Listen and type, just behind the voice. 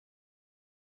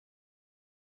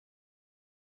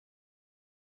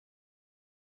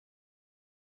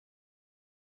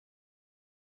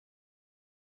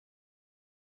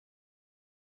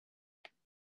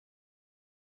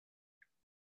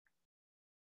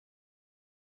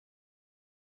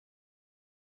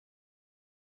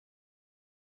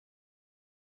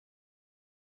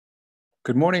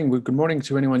Good morning. Good morning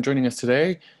to anyone joining us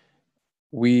today.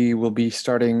 We will be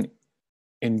starting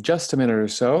in just a minute or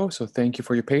so. So thank you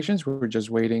for your patience. We're just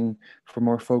waiting for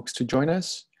more folks to join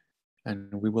us,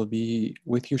 and we will be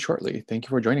with you shortly. Thank you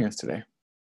for joining us today.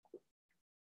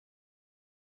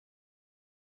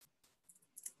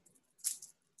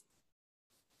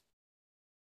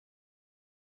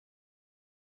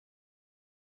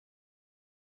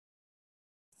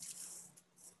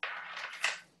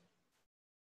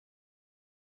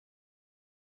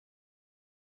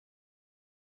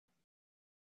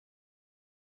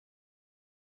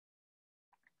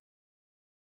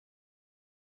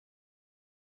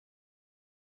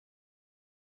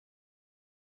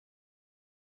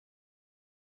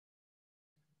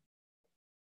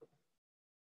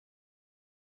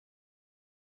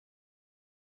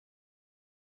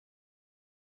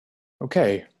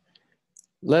 Okay,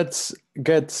 let's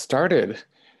get started.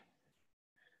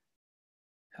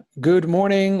 Good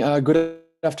morning, good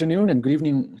afternoon, and good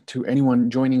evening to anyone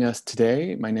joining us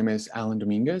today. My name is Alan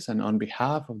Dominguez, and on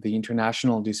behalf of the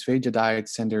International Dysphagia Diet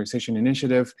Standardization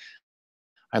Initiative,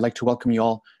 I'd like to welcome you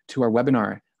all to our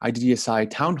webinar, IDDSI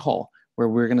Town Hall, where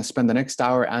we're going to spend the next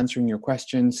hour answering your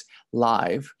questions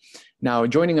live. Now,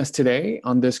 joining us today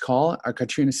on this call are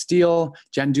Katrina Steele,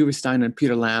 Jan Duvestein, and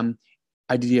Peter Lamb,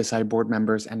 IDDSI board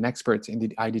members and experts in the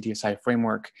IDDSI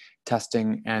framework,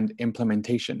 testing, and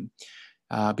implementation.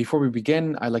 Before we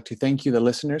begin, I'd like to thank you, the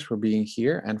listeners, for being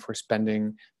here and for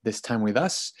spending this time with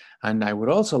us. And I would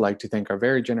also like to thank our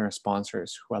very generous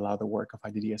sponsors who allow the work of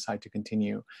IDDSI to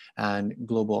continue and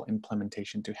global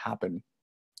implementation to happen.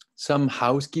 Some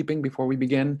housekeeping before we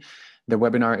begin. The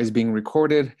webinar is being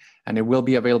recorded and it will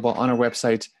be available on our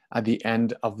website at the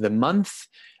end of the month.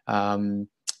 And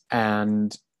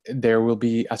there will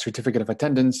be a certificate of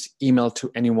attendance emailed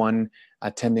to anyone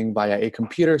attending via a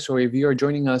computer. So if you are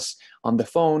joining us on the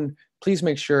phone, please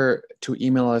make sure to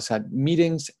email us at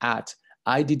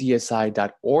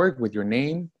meetings@iddsi.org with your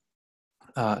name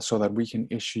so that we can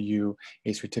issue you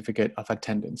a certificate of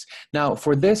attendance. Now,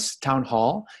 for this town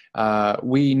hall,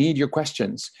 we need your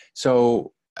questions.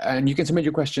 And you can submit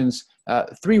your questions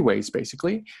three ways,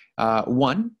 basically.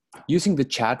 One, using the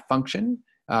chat function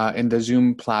in the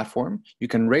Zoom platform. You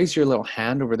can raise your little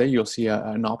hand over there. You'll see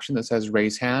an option that says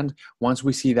raise hand. Once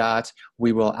we see that,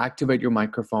 we will activate your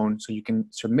microphone so you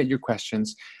can submit your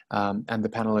questions and the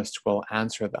panelists will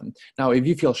answer them. Now, if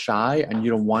you feel shy and you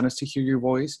don't want us to hear your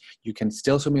voice, you can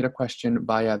still submit a question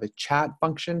via the chat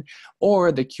function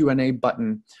or the Q&A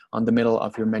button on the middle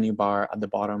of your menu bar at the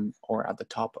bottom or at the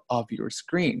top of your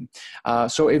screen.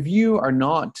 So if you are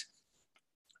not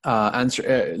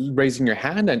raising your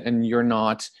hand and you're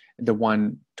not the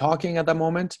one talking at the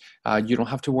moment, you don't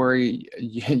have to worry.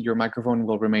 Your microphone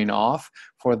will remain off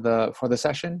for the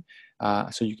session,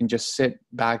 so you can just sit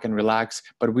back and relax.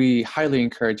 But we highly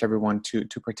encourage everyone to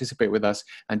participate with us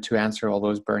and to answer all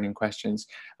those burning questions.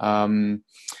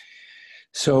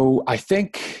 So I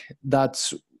think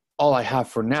that's all I have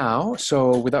for now.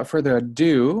 So without further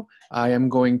ado, I am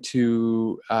going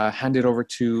to hand it over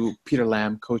to Peter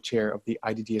Lamb, co-chair of the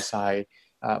IDDSI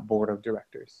Board of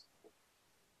Directors.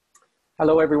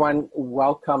 Hello, everyone.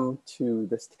 Welcome to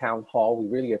this town hall. We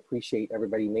really appreciate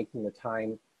everybody making the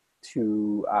time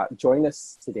to join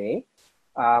us today.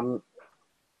 To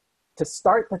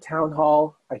start the town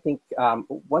hall, I think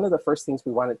one of the first things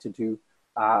we wanted to do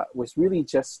was really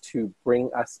just to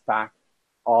bring us back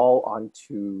all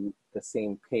onto the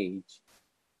same page.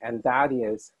 And that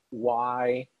is,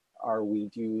 why are we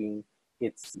doing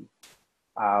IDDSI?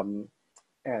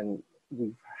 And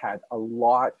we've had a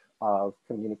lot of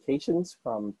communications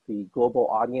from the global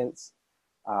audience.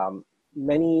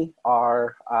 Many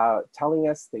are telling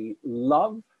us they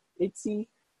love IDDSI.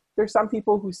 There's some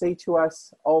people who say to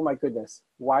us, oh my goodness,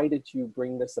 why did you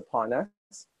bring this upon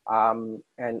us?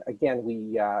 And again,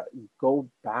 we go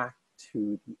back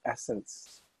to the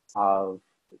essence of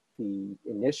the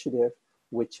initiative,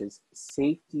 which is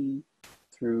safety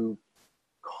through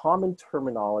common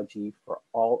terminology for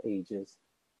all ages,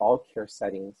 all care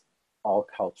settings, all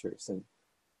cultures. And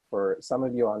for some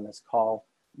of you on this call,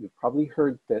 you've probably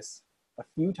heard this a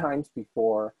few times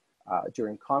before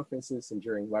during conferences and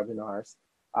during webinars.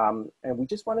 And we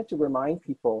just wanted to remind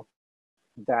people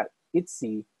that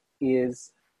IDDSI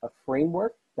is a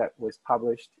framework that was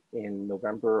published in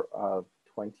November of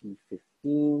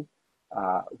 2015.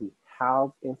 We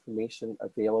have information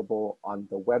available on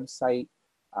the website,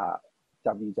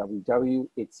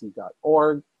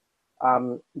 www.iddsi.org,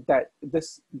 that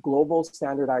this global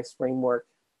standardized framework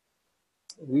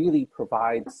really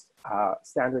provides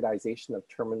standardization of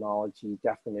terminology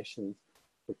definitions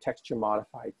for texture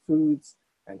modified foods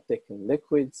and thickened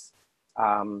liquids,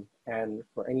 And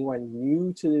for anyone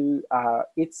new to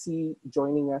IDDSI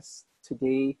joining us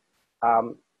today,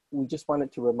 we just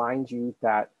wanted to remind you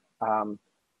that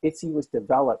IDDSI was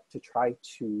developed to try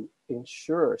to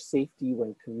ensure safety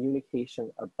when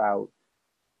communication about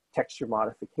texture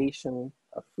modification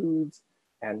of foods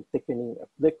and thickening of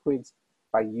liquids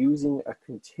by using a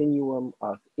continuum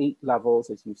of 8 levels,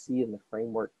 as you see in the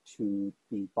framework to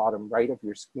the bottom right of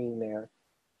your screen there.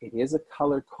 It is a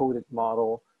color-coded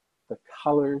model. The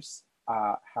colors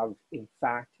have in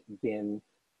fact been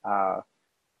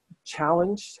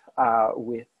challenged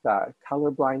with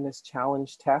color blindness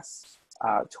challenge tests,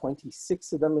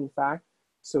 26 of them in fact,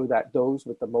 so that those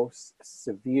with the most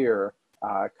severe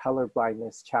color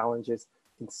blindness challenges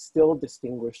can still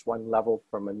distinguish one level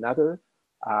from another.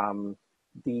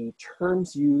 The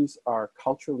terms used are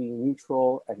culturally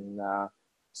neutral and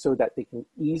so that they can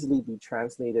easily be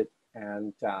translated.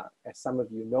 And as some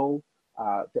of you know,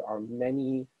 there are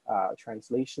many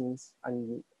translations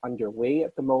underway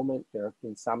at the moment. There have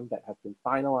been some that have been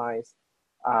finalized.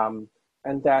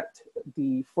 And that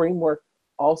the framework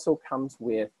also comes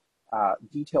with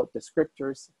detailed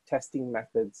descriptors, testing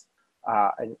methods,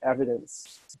 and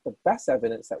evidence, the best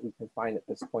evidence that we can find at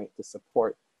this point to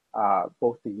support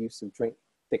both the use of drink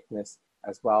thickness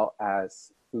as well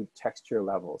as food texture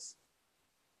levels.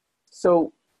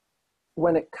 So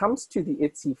when it comes to the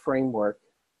IDDSI framework,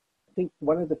 I think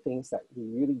one of the things that we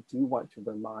really do want to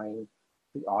remind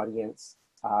the audience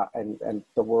and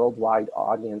the worldwide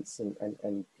audience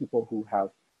and people who have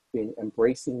been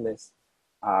embracing this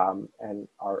and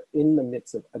are in the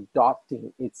midst of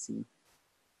adopting IDDSI,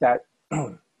 that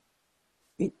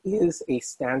it is a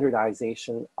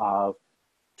standardization of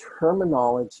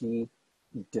terminology,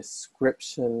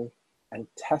 description, and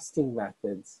testing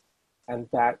methods, and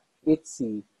that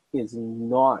IDDSI is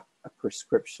not a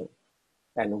prescription.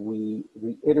 And we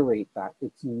reiterate that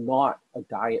it's not a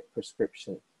diet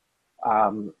prescription.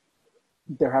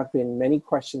 There have been many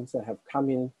questions that have come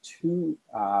in to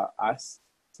us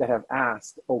that have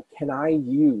asked, oh, can I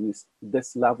use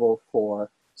this level for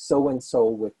so-and-so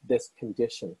with this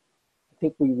condition? I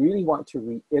think we really want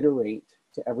to reiterate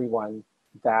to everyone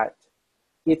that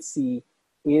IDDSI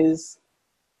is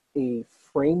a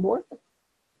framework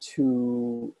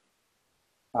to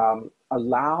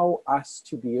allow us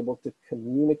to be able to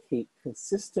communicate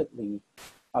consistently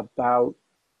about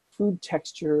food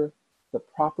texture, the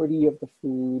property of the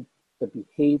food, the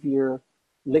behavior,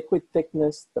 liquid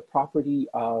thickness, the property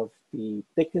of the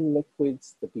thickened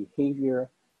liquids, the behavior,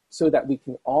 so that we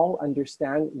can all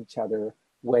understand each other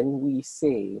when we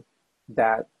say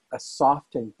that a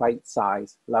soft and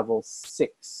bite-sized level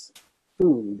 6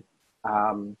 food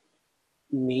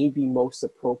may be most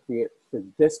appropriate for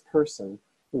this person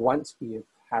once we have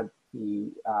had the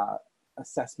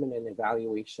assessment and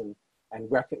evaluation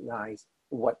and recognize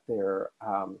what their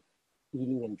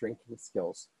eating and drinking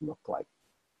skills look like.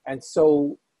 And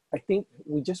so I think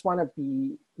we just want to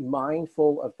be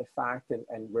mindful of the fact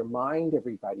and remind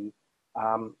everybody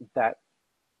that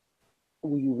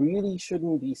we really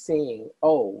shouldn't be saying,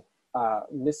 oh,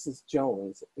 Mrs.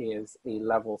 Jones is a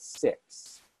level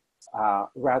 6.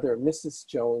 Rather, Mrs.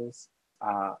 Jones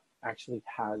actually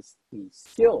has the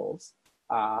skills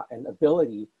and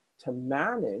ability to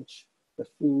manage the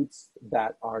foods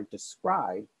that are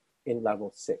described in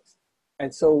level 6.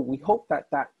 And so we hope that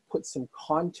that puts some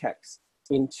context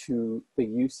into the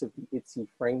use of the IDDSI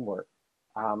framework.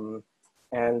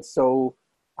 And so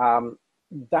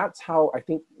that's how I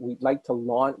think we'd like to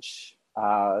launch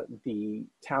the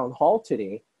town hall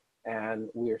today. And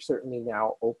we are certainly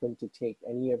now open to take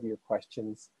any of your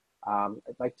questions.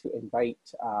 I'd like to invite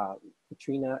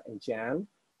Katrina and Jan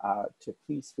to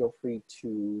please feel free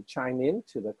to chime in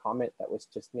to the comment that was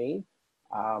just made.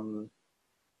 And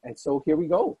so here we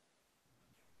go.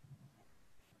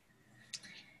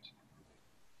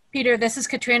 Peter, this is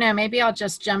Katrina. Maybe I'll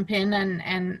just jump in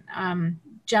and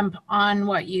jump on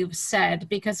what you've said,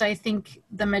 because I think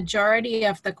the majority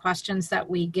of the questions that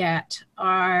we get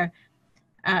are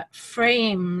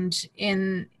framed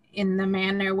in the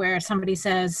manner where somebody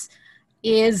says,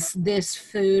 is this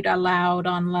food allowed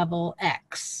on level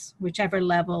X, whichever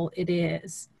level it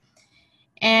is?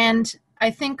 And I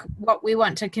think what we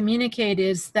want to communicate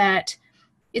is that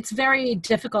it's very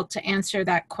difficult to answer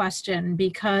that question,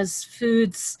 because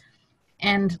foods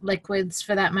and liquids,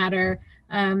 for that matter,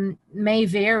 may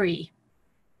vary.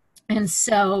 And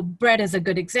so bread is a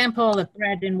good example. The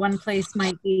bread in one place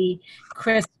might be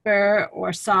crisper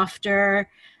or softer.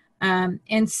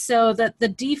 And so that the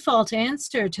default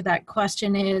answer to that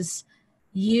question is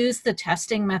use the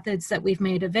testing methods that we've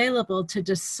made available to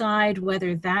decide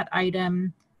whether that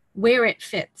item where it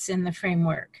fits in the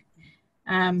framework.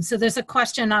 So there's a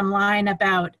question online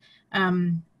about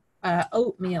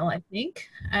oatmeal, I think,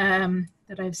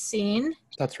 that I've seen.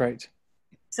 That's right.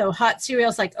 So hot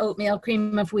cereals like oatmeal,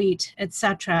 cream of wheat,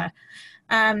 etc.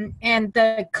 And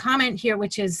the comment here,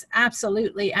 which is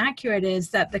absolutely accurate, is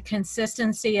that the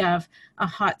consistency of a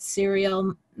hot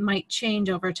cereal might change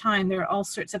over time. There are all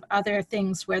sorts of other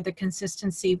things where the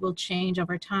consistency will change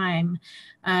over time.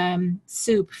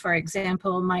 Soup, for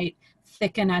example, might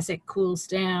thicken as it cools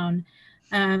down.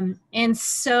 And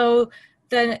so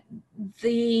the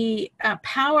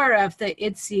power of the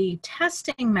IDDSI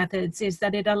testing methods is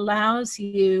that it allows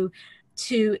you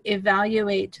to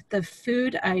evaluate the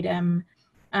food item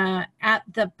at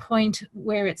the point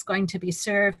where it's going to be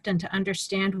served and to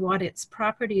understand what its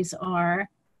properties are.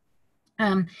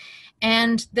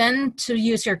 And then to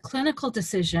use your clinical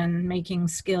decision-making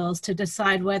skills to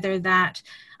decide whether that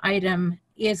item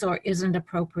is or isn't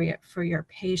appropriate for your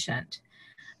patient.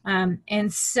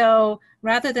 And so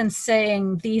rather than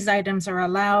saying these items are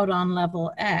allowed on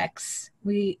level X,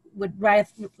 we would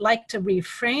like to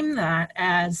reframe that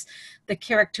as the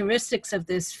characteristics of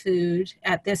this food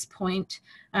at this point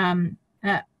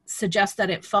suggest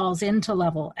that it falls into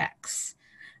level X.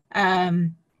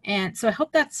 And so I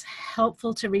hope that's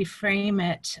helpful to reframe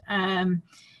it. And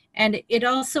it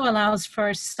also allows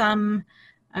for some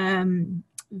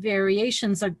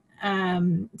variations.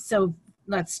 So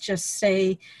let's just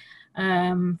say,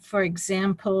 for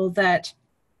example, that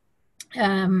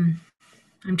I'm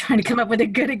trying to come up with a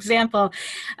good example,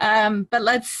 but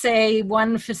let's say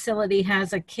one facility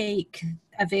has a cake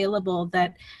available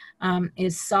that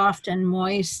is soft and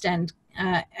moist, and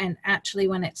actually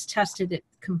when it's tested,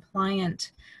 it's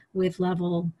compliant with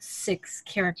level 6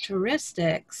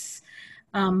 characteristics.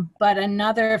 But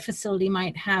another facility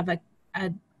might have a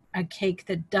cake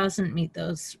that doesn't meet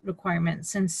those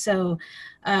requirements. And so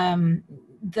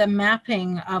the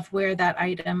mapping of where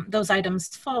those items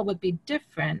fall would be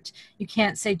different. You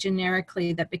can't say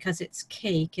generically that because it's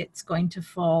cake, it's going to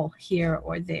fall here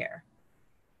or there.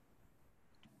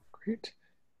 Great.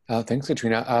 Thanks,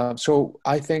 Katrina. So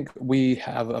I think we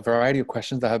have a variety of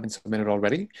questions that have been submitted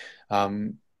already.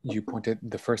 You pointed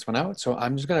the first one out. So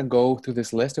I'm just going to go through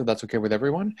this list, if that's okay with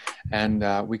everyone,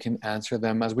 and we can answer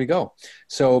them as we go.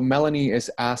 So Melanie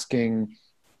is asking,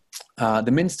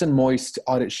 the minced and moist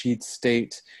audit sheets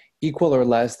state equal or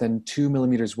less than 2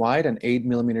 millimeters wide and 8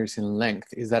 millimeters in length.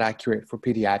 Is that accurate for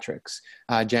pediatrics?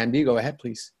 Jandy, go ahead,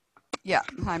 please. Yeah.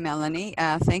 Hi, Melanie.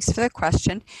 Thanks for the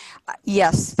question.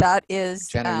 Yes, that is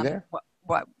Jan, are you there?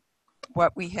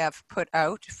 what we have put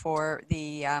out for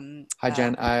the... Hi,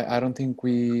 Jan. I don't think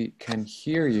we can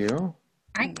hear you.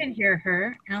 I can hear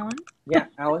her, Alan. Yeah,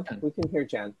 Alan, we can hear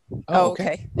Jan. Oh,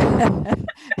 okay. Good.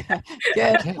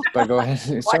 Okay, but go ahead.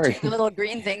 Sorry. Watching the little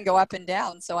green thing go up and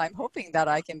down, so I'm hoping that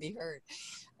I can be heard.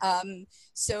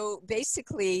 So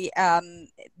basically,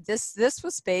 this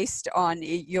was based on,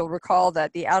 you'll recall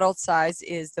that the adult size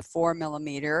is the 4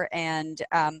 millimeter, and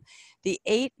the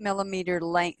 8 millimeter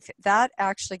length, that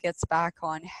actually gets back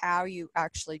on how you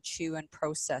actually chew and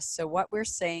process. So what we're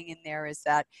saying in there is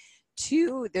that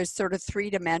there's sort of 3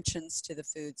 dimensions to the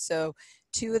food. So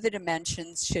 2 of the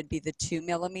dimensions should be the 2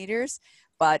 millimeters,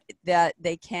 but that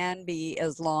they can be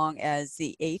as long as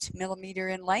the 8 millimeter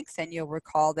in length. And you'll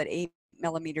recall that 8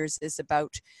 millimeters is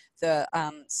about the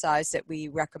size that we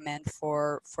recommend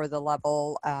for the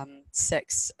level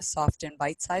 6 soft and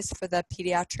bite size for the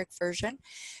pediatric version.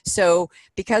 So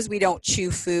because we don't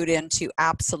chew food into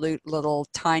absolute little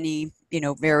tiny,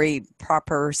 very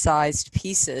proper sized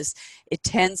pieces, it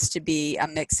tends to be a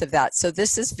mix of that. So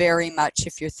this is very much,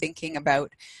 if you're thinking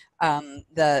about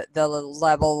the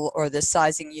level or the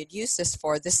sizing you'd use this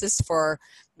for,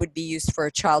 would be used for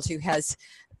a child who has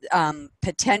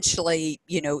potentially,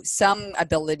 some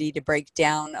ability to break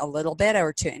down a little bit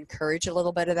or to encourage a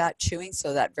little bit of that chewing.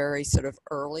 So that very sort of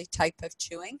early type of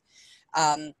chewing.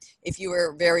 If you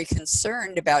were very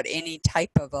concerned about any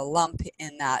type of a lump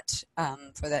in that,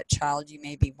 for that child, you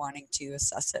may be wanting to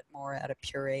assess it more at a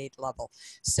pureed level.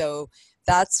 So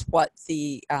that's what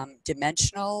the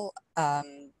dimensional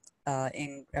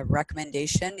in a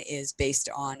recommendation is based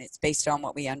on. It's based on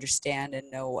what we understand and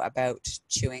know about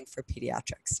chewing for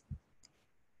pediatrics.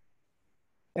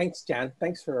 Thanks, Jan.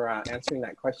 Thanks for answering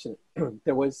that question.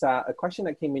 There was a question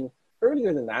that came in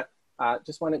earlier than that.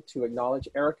 Just wanted to acknowledge,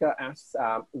 Erica asks,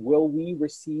 will we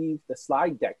receive the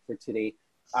slide deck for today?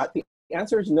 The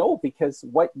answer is no, because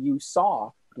what you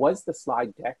saw was the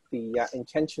slide deck. The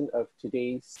intention of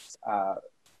today's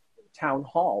town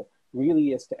hall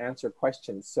really is to answer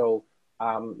questions. So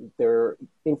the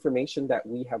information that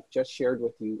we have just shared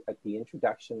with you at the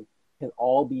introduction can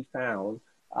all be found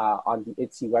on the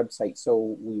IDDSI website.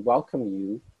 So we welcome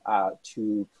you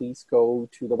to please go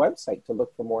to the website to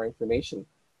look for more information.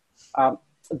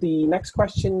 The next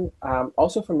question,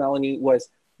 also from Melanie, was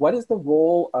what is the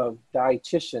role of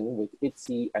dietitian with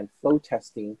IDDSI and flow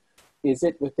testing? Is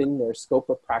it within their scope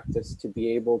of practice to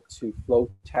be able to flow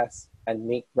test and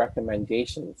make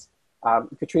recommendations?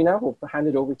 Katrina, we'll hand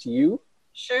it over to you.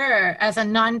 Sure. As a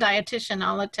non-dietitian,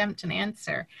 I'll attempt an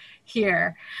answer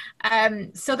here.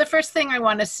 So the first thing I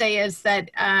want to say is that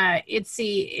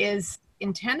IDDSI is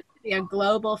intended to be a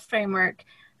global framework,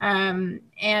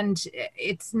 and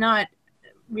it's not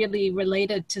really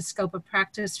related to scope of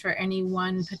practice for any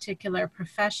one particular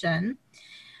profession.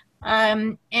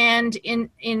 And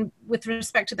with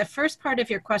respect to the first part of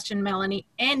your question, Melanie,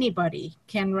 anybody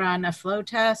can run a flow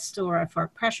test or a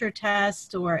fork pressure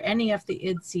test or any of the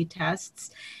IDDSI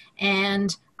tests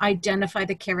and identify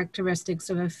the characteristics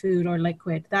of a food or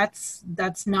liquid. That's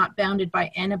not bounded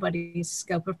by anybody's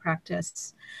scope of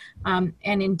practice. And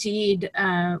indeed,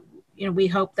 we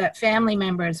hope that family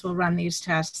members will run these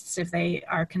tests if they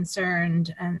are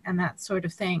concerned and that sort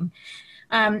of thing.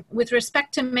 With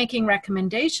respect to making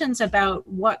recommendations about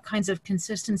what kinds of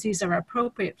consistencies are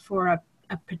appropriate for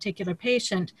a particular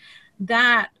patient,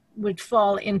 that would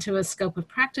fall into a scope of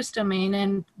practice domain,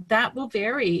 and that will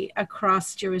vary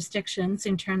across jurisdictions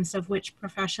in terms of which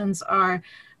professions are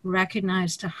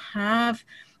recognized to have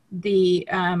the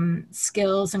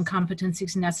skills and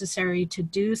competencies necessary to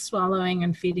do swallowing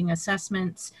and feeding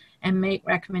assessments and make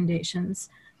recommendations.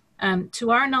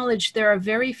 To our knowledge, there are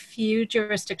very few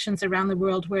jurisdictions around the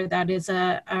world where that is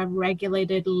a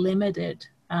regulated, limited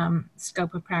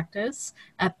scope of practice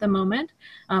at the moment,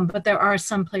 but there are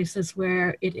some places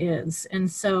where it is. And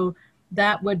so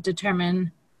that would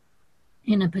determine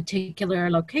in a particular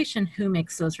location who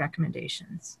makes those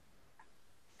recommendations.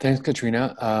 Thanks,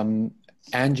 Katrina.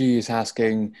 Angie is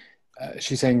asking,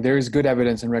 she's saying there is good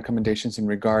evidence and recommendations in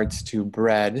regards to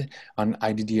bread on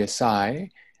IDDSI.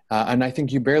 And I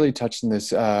think you barely touched on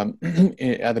this at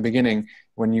the beginning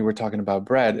when you were talking about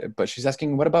bread, but she's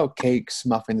asking, what about cakes,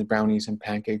 muffins, brownies, and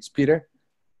pancakes? Peter?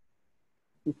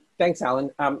 Thanks, Alan.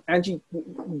 Angie,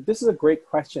 this is a great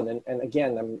question. And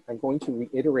again, I'm going to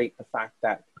reiterate the fact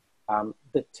that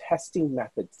the testing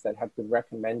methods that have been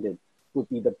recommended would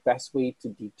be the best way to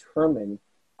determine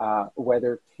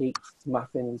whether cakes,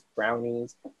 muffins,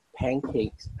 brownies,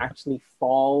 pancakes actually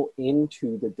fall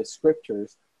into the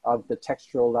descriptors of the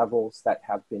textural levels that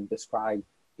have been described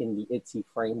in the IDDSI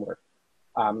framework.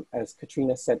 As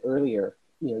Katrina said earlier,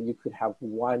 you could have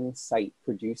one site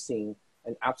producing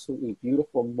an absolutely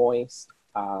beautiful, moist,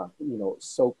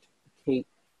 soaked cake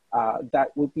that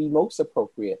would be most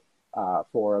appropriate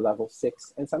for a level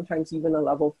 6 and sometimes even a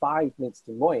level 5 mixed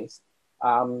and moist.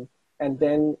 And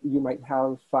then you might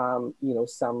have,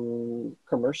 some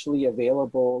commercially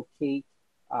available cake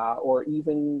or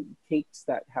even cakes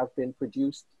that have been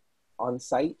produced on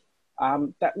site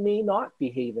that may not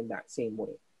behave in that same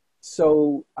way.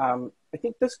 So I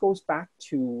think this goes back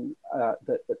to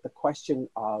the question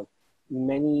of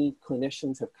many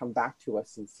clinicians have come back to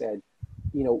us and said,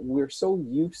 we're so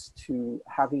used to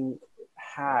having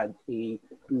had a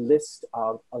list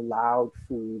of allowed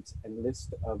foods and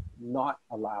list of not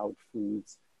allowed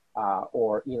foods,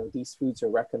 or these foods are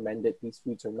recommended, these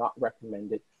foods are not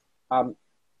recommended.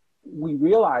 We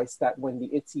realized that when the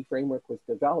IDDSI framework was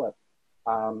developed,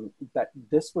 that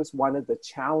this was one of the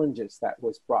challenges that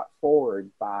was brought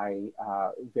forward by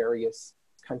various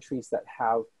countries that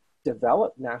have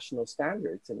developed national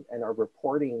standards and are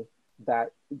reporting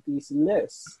that these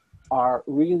lists are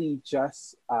really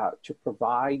just to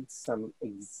provide some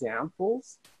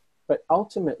examples, but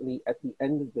ultimately at the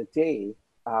end of the day,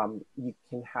 you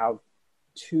can have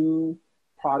two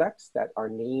products that are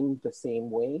named the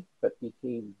same way, but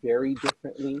behave very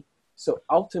differently. So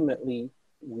ultimately,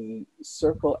 we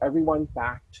circle everyone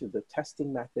back to the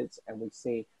testing methods and we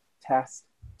say test,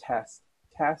 test,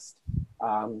 test,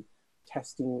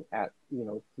 testing at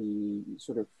the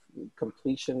sort of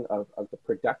completion of the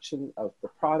production of the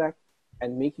product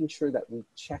and making sure that we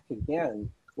check again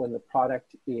when the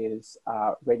product is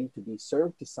ready to be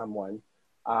served to someone.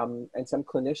 And some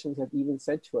clinicians have even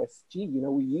said to us, gee,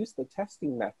 we use the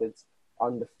testing methods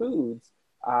on the foods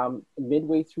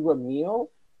midway through a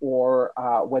meal or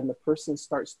when the person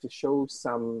starts to show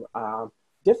some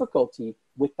difficulty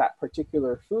with that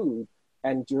particular food.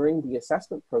 And during the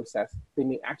assessment process, they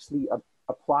may actually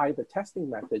apply the testing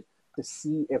method to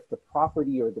see if the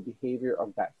property or the behavior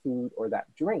of that food or that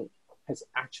drink has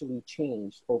actually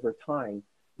changed over time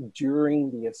during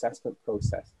the assessment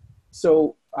process.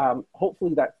 So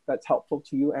hopefully that's helpful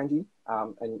to you, Angie,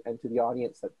 and to the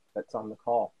audience that's on the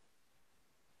call.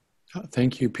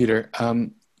 Thank you, Peter.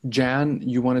 Jan,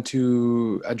 you wanted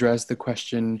to address the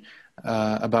question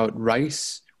about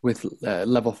rice with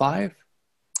level 5?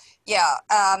 Yeah,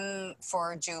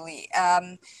 for Julie.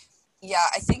 Yeah,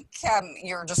 I think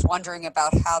you're just wondering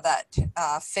about how that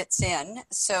fits in.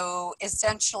 So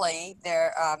essentially,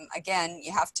 there again,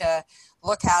 you have to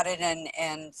look at it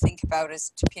and think about,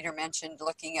 as Peter mentioned,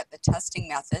 looking at the testing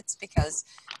methods, because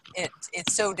it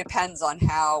so depends on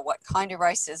what kind of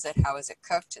rice is it, how is it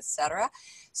cooked, etc.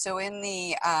 So in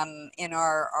the in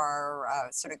our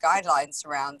sort of guidelines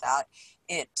around that,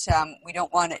 we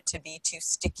don't want it to be too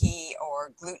sticky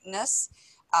or glutinous.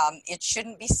 It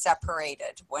shouldn't be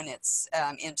separated when it's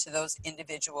into those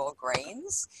individual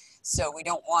grains. So we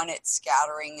don't want it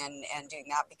scattering and doing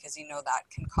that, because that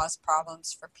can cause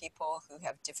problems for people who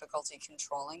have difficulty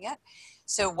controlling it.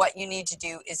 So what you need to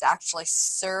do is actually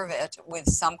serve it with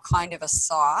some kind of a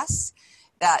sauce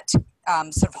that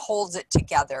sort of holds it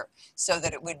together, so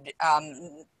that it would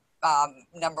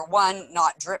number one,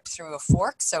 not drip through a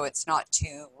fork, so it's not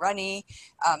too runny.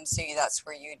 So that's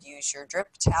where you'd use your drip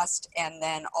test, and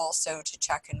then also to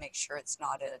check and make sure it's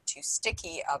not too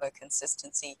sticky of a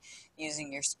consistency,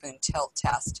 using your spoon tilt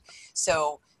test.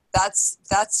 So that's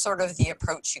sort of the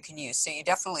approach you can use. So you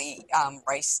definitely,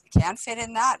 rice can fit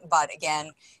in that, but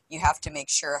again, you have to make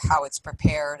sure how it's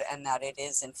prepared and that it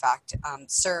is in fact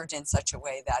served in such a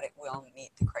way that it will meet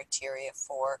the criteria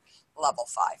for level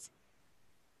 5.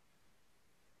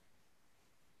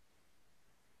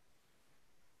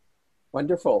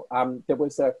 Wonderful. There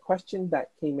was a question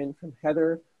that came in from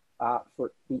Heather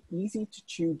for the easy to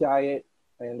chew diet.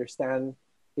 I understand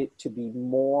it to be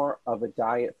more of a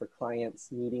diet for clients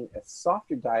needing a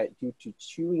softer diet due to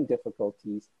chewing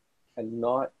difficulties and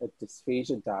not a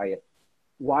dysphagia diet.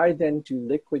 Why then do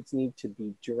liquids need to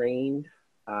be drained,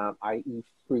 i.e.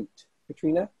 fruit?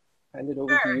 Katrina, hand it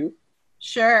over to you.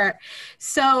 Sure.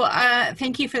 So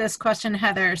thank you for this question,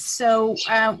 Heather. So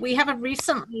we have a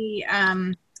recently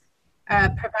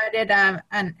provided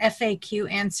an FAQ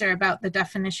answer about the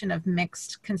definition of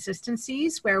mixed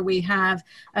consistencies, where we have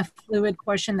a fluid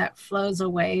portion that flows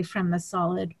away from the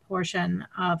solid portion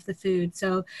of the food.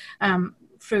 So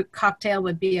fruit cocktail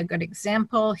would be a good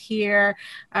example here.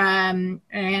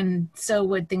 And so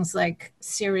would things like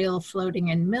cereal floating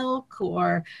in milk,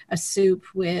 or a soup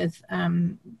with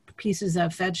pieces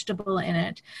of vegetable in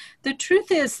it. The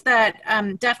truth is that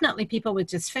definitely people with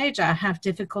dysphagia have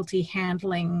difficulty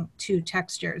handling two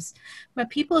textures, but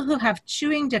people who have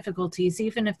chewing difficulties,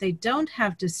 even if they don't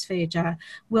have dysphagia,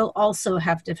 will also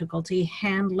have difficulty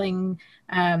handling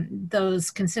those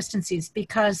consistencies,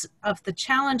 because of the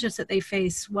challenges that they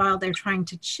face while they're trying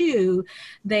to chew.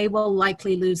 They will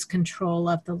likely lose control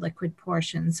of the liquid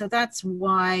portion. So that's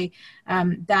why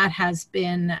that has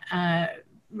been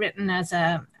written as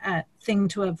a thing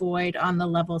to avoid on the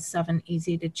level 7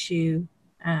 easy to chew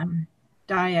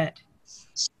diet.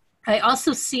 I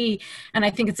also see, and I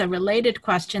think it's a related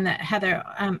question that Heather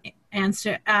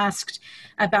asked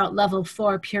about level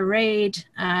 4 pureed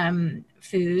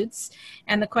foods.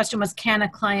 And the question was, can a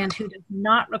client who does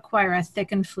not require a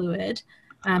thickened fluid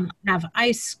have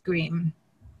ice cream?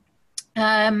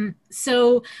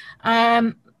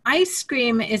 Ice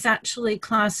cream is actually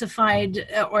classified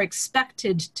or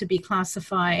expected to be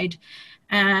classified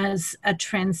as a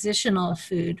transitional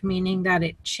food, meaning that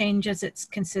it changes its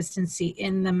consistency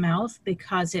in the mouth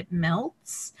because it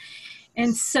melts.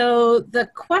 And so the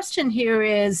question here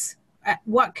is,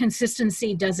 what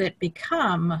consistency does it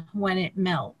become when it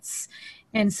melts?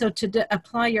 And so to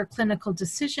apply your clinical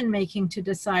decision making to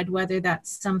decide whether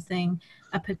that's something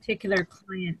a particular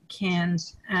client can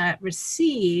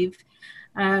receive,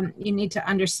 you need to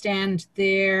understand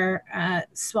their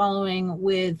swallowing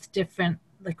with different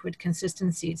liquid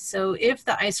consistencies. So if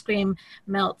the ice cream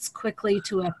melts quickly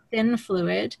to a thin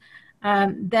fluid,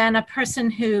 then a person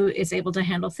who is able to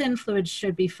handle thin fluid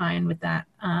should be fine with that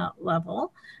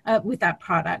level, with that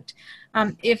product.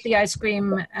 If the ice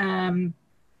cream,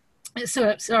 if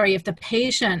the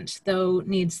patient, though,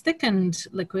 needs thickened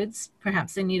liquids,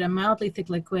 perhaps they need a mildly thick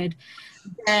liquid,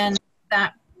 then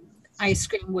that ice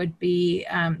cream would be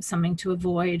something to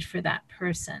avoid for that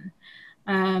person.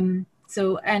 And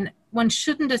one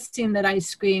shouldn't assume that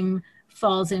ice cream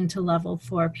falls into level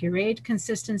 4 pureed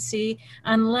consistency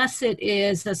unless it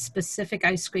is a specific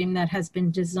ice cream that has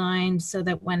been designed so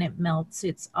that when it melts,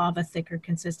 it's of a thicker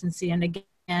consistency. And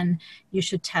again, you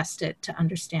should test it to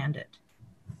understand it.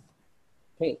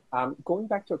 Okay, going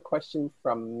back to a question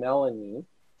from Melanie,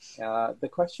 the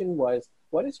question was,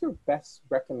 what is your best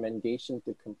recommendation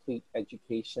to complete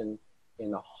education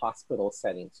in a hospital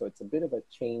setting? So it's a bit of a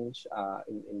change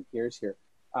in gears here.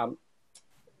 Um,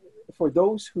 for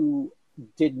those who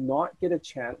did not get a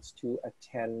chance to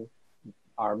attend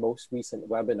our most recent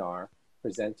webinar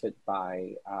presented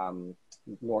by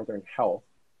Northern Health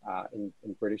in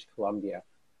British Columbia,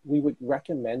 we would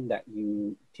recommend that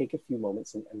you take a few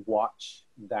moments and watch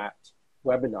that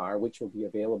webinar, which will be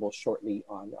available shortly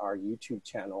on our YouTube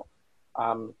channel.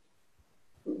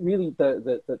 Really,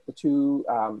 the two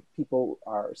people,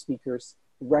 our speakers,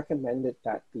 recommended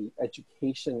that the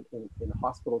education in a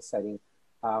hospital setting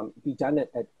be done at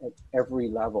every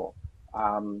level.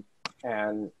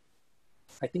 And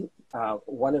I think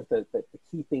one of the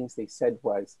key things they said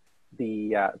was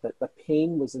the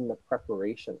pain was in the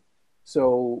preparation.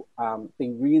 So they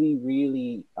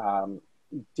really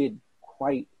did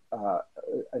quite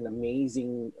an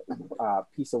amazing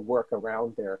piece of work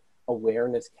around their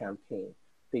awareness campaign.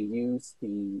 They used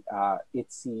the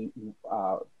IDDSI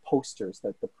posters,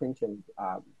 the print and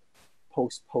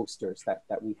post posters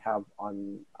that we have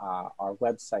on our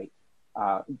website,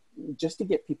 just to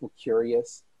get people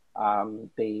curious.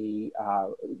 They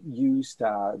used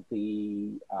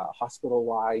the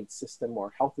hospital-wide system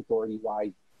or health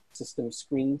authority-wide system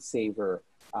screensaver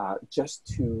just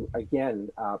to, again,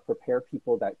 prepare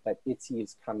people that IDDSI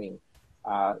is coming.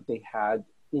 They had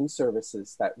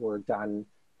in-services that were done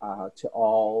to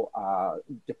all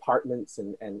departments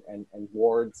and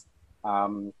wards.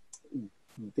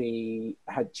 They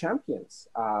had champions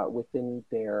within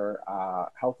their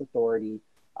health authority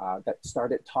that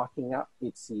started talking up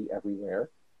IDDSI everywhere.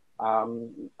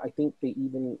 I think they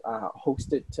even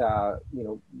hosted,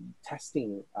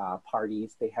 testing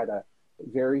parties. They had a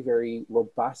very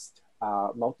robust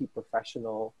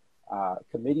multi-professional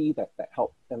committee that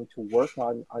helped them to work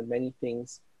on many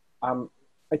things.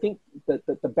 I think that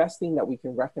the best thing that we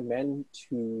can recommend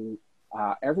to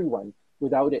everyone,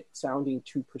 without it sounding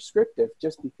too prescriptive,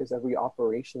 just because every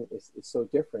operation is so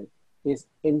different, is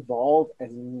involve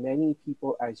as many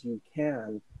people as you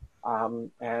can.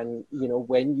 And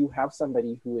when you have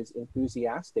somebody who is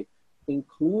enthusiastic,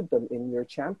 include them in your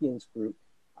champions group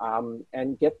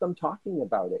and get them talking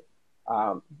about it.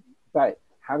 But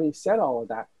having said all of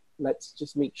that, let's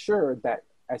just make sure that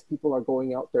as people are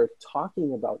going out there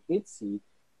talking about IDDSI,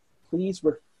 please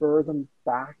refer them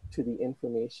back to the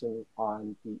information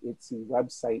on the IDDSI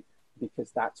website,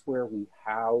 because that's where we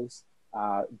house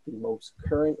the most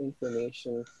current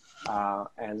information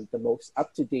and the most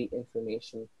up-to-date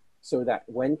information, so that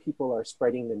when people are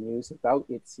spreading the news about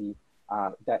IDDSI,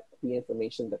 that the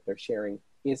information that they're sharing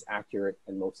is accurate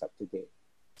and most up-to-date.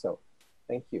 So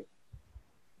thank you.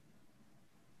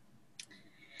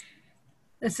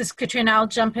 This is Katrina. I'll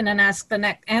jump in and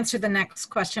answer the next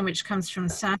question, which comes from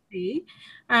Sassy.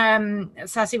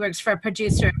 Sassy works for a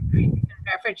producer of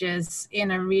beverages in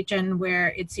a region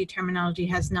where IDDSI terminology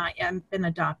has not yet been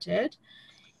adopted.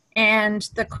 And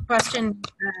the question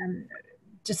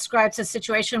describes a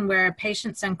situation where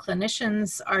patients and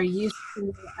clinicians are used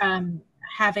to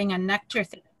having a nectar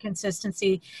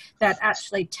consistency that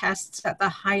actually tests at the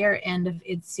higher end of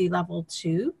IDDSI level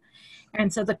 2.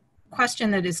 And so the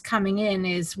question that is coming in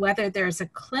is whether there's a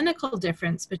clinical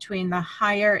difference between the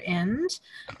higher end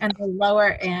and the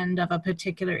lower end of a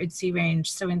particular IDDSI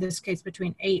range. So in this case,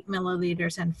 between 8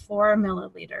 milliliters and 4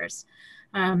 milliliters.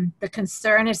 The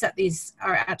concern is that these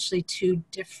are actually two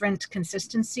different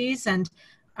consistencies. And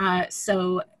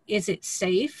so is it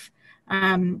safe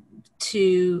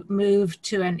to move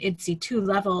to an IDDSI 2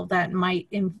 level that might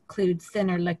include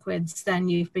thinner liquids than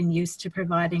you've been used to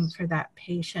providing for that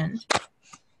patient?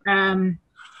 And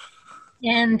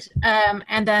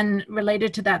then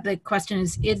related to that, the question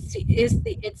is the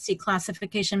IDDSI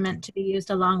classification meant to be used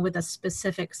along with a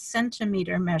specific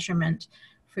centimeter measurement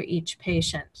for each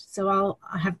patient? So I'll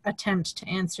attempt to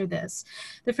answer this.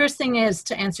 The first thing is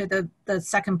to answer the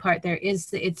second part there. Is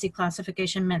the IDDSI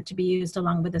classification meant to be used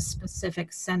along with a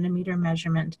specific centimeter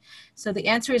measurement? So the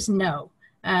answer is no.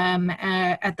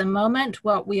 At the moment,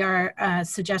 what we are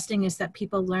suggesting is that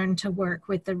people learn to work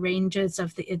with the ranges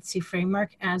of the IDDSI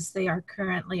framework as they are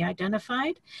currently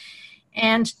identified,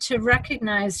 and to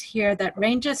recognize here that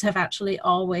ranges have actually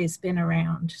always been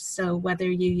around. So whether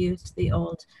you used the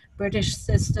old British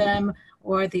system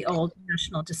or the old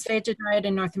National Dysphagia Diet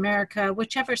in North America,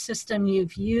 whichever system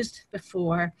you've used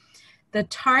before, the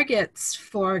targets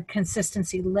for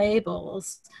consistency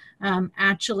labels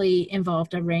actually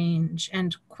involved a range,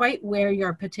 and quite where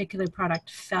your particular product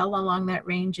fell along that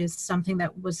range is something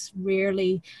that was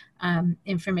rarely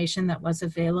information that was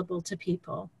available to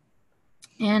people.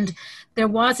 And there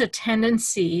was a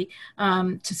tendency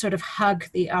to sort of hug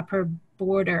the upper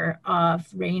border of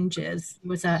ranges. There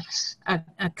was a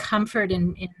comfort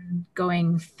in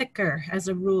going thicker as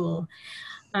a rule.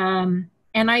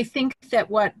 And I think that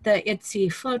what the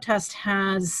IDDSI flow test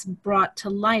has brought to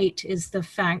light is the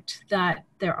fact that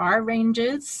there are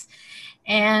ranges,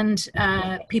 and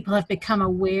people have become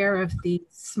aware of these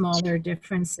smaller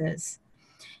differences.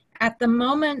 At the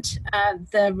moment,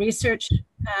 the research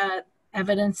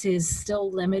evidence is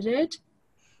still limited.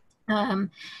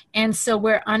 And so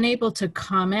we're unable to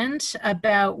comment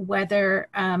about whether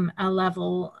a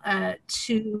level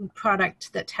 2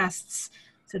 product that tests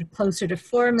sort of closer to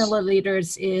 4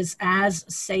 milliliters is as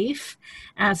safe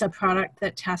as a product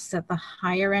that tests at the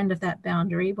higher end of that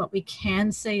boundary. What we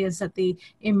can say is that the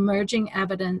emerging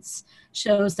evidence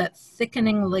shows that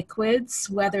thickening liquids,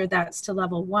 whether that's to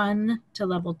level 1, to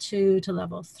level 2, to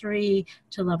level 3,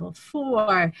 to level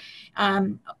 4,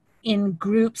 in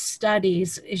group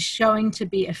studies is showing to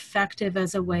be effective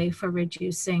as a way for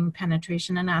reducing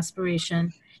penetration and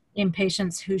aspiration in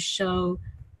patients who show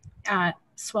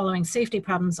swallowing safety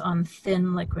problems on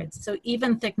thin liquids. So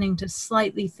even thickening to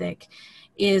slightly thick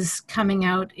is coming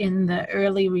out in the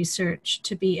early research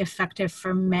to be effective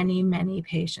for many, many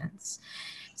patients.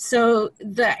 So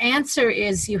the answer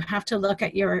is you have to look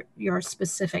at your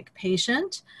specific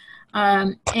patient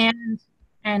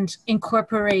and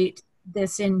incorporate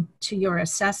this into your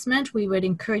assessment. We would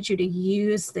encourage you to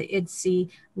use the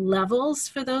IDDSI levels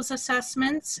for those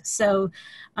assessments. So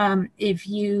if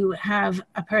you have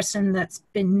a person that's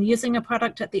been using a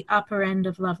product at the upper end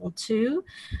of level 2,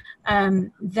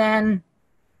 then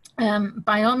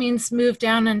by all means move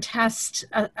down and test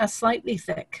a slightly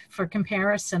thick for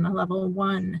comparison, a level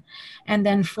 1, and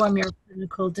then form your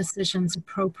clinical decisions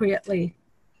appropriately.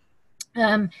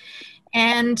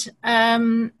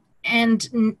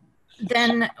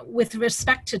 Then with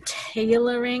respect to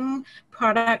tailoring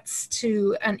products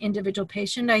to an individual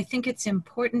patient, I think it's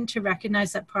important to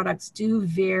recognize that products do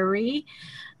vary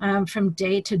from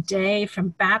day to day, from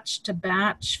batch to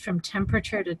batch, from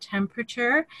temperature to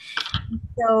temperature.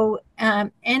 So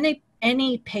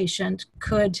any patient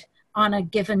could, on a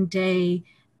given day,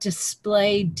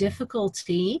 display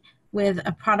difficulty with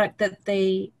a product that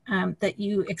they that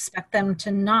you expect them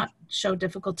to not show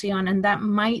difficulty on, and that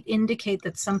might indicate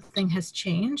that something has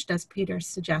changed, as Peter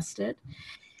suggested.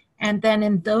 And then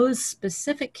in those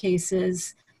specific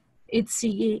cases,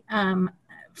 IDDSI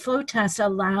flow test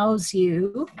allows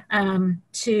you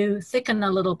to thicken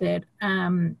a little bit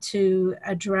to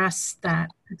address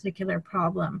that particular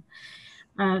problem.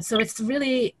 So it's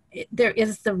really, there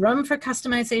is the room for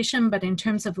customization, but in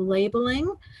terms of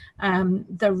labeling,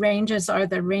 the ranges are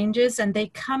the ranges, and they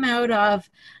come out of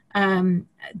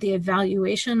the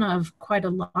evaluation of quite a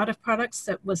lot of products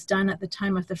that was done at the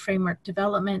time of the framework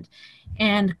development,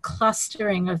 and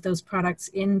clustering of those products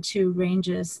into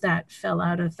ranges that fell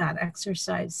out of that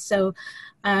exercise. So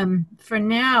for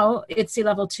now, IDDSI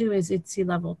level 2 is IDDSI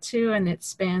level 2, and it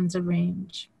spans a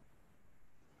range.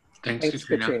 Thanks,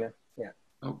 Katrina.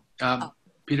 Yeah.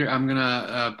 Peter, I'm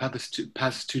gonna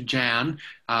pass to Jan.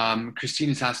 Christine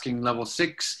is asking level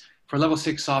 6. For level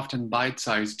 6 soft and bite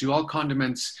size, do all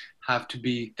condiments have to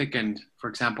be thickened? For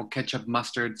example, ketchup,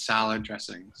 mustard, salad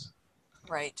dressings.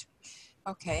 Right.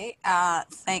 Okay.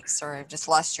 Thanks. Sorry, I've just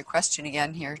lost your question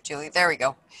again here, Julie. There we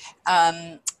go.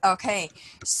 Okay.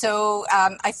 So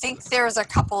I think there's a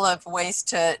couple of ways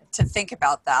to think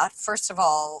about that. First of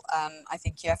all, I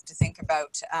think you have to think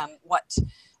about what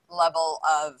level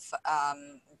of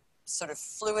sort of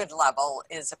fluid level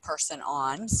is a person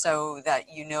on, so that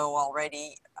you know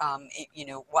already, you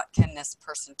know, what can this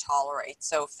person tolerate.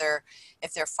 So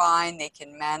if they're fine, they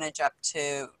can manage up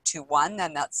to 1,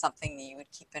 then that's something that you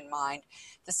would keep in mind.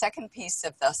 The second piece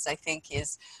of this, I think,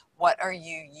 is what are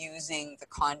you using the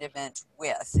condiment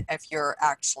with? If you're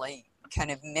actually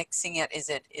kind of mixing it, is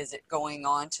it going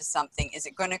on to something? Is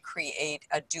it going to create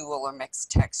a dual or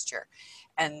mixed texture?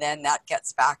 And then that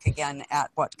gets back again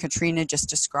at what Katrina just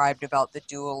described about the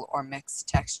dual or mixed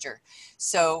texture.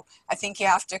 So I think you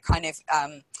have to kind of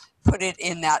put it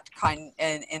in that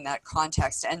in that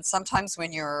context. And sometimes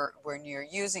when you're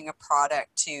using a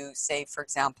product to, say, for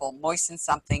example, moisten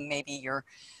something, maybe you're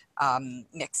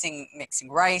mixing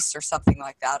rice or something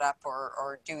like that up,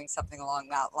 or doing something along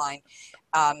that line,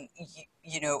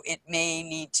 you know, it may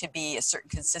need to be a certain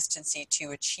consistency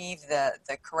to achieve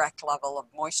the correct level of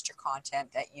moisture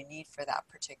content that you need for that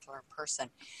particular person.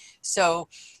 So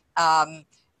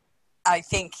I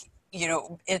think, you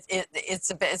know,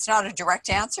 it's not a direct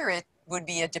answer. It would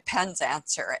be a depends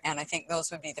answer, and I think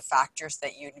those would be the factors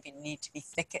that you need to be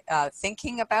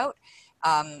thinking about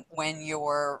when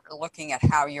you're looking at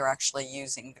how you're actually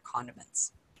using the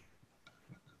condiments.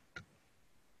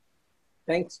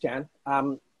 Thanks, Jan.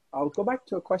 I'll go back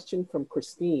to a question from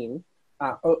Christine.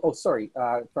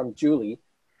 From Julie.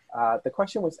 The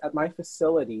question was, at my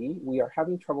facility, we are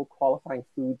having trouble qualifying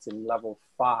foods in level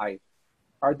 5.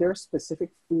 Are there specific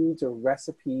foods or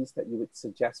recipes that you would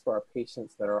suggest for our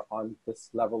patients that are on this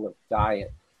level of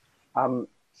diet?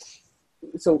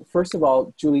 So first of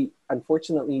all, Julie,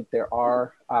 unfortunately, there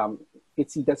are,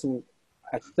 IDDSI doesn't,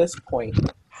 at this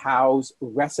point, house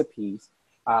recipes.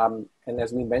 And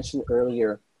as we mentioned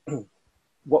earlier,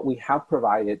 what we have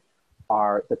provided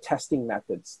are the testing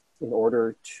methods in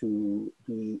order to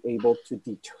be able to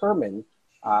determine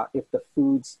if the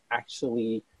foods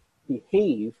actually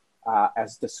behave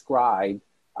as described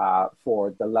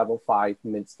for the level 5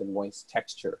 minced and moist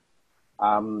texture.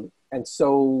 And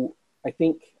so I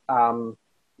think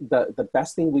the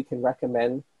best thing we can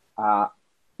recommend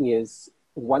is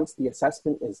once the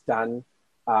assessment is done,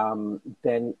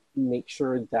 then make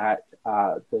sure that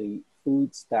the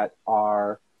foods that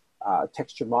are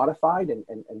texture modified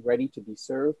and ready to be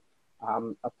served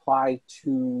apply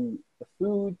to the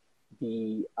food,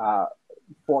 the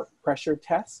fork pressure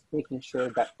test, making sure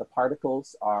that the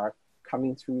particles are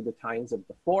coming through the tines of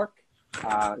the fork,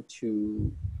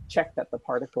 to check that the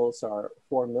particles are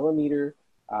 4 millimeter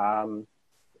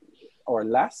or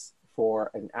less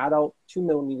for an adult, 2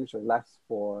 millimeters or less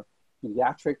for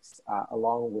pediatrics,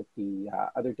 along with the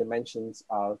other dimensions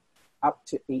of up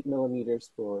to 8 millimeters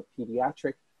for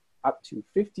pediatric, up to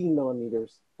 15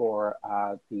 millimeters for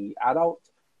the adult,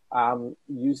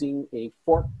 using a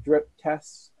fork drip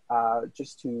test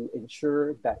just to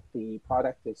ensure that the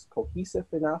product is cohesive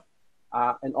enough,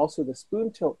 and also the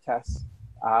spoon tilt test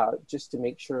just to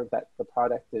make sure that the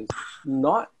product is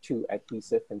not too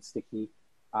adhesive and sticky.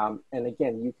 And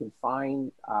again, you can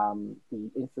find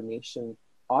the information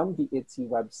on the IDDSI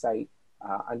website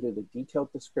under the detailed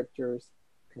descriptors,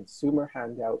 consumer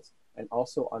handouts, and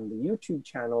also on the YouTube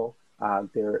channel,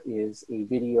 there is a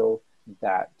video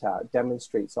that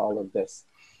demonstrates all of this.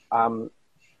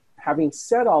 Having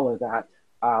said all of that,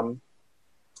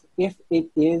 if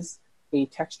it is a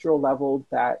textural level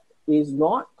that is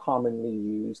not commonly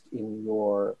used in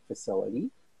your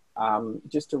facility,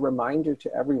 just a reminder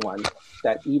to everyone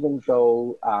that even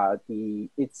though the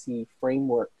IDDSI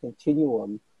framework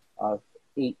continuum of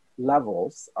 8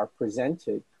 levels are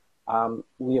presented,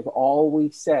 we have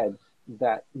always said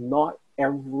that not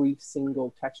every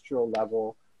single textural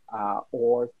level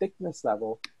or thickness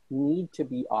level need to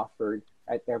be offered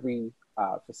at every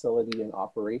facility in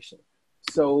operation.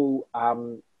 So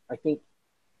I think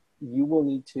you will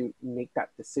need to make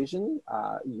that decision.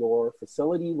 Your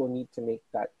facility will need to make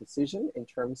that decision in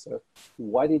terms of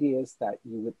what it is that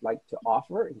you would like to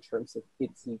offer in terms of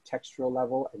IDDSI textural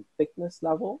level and thickness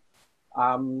level.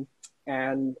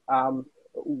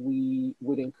 We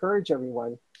would encourage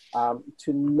everyone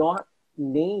to not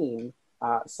name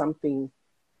something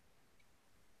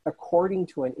according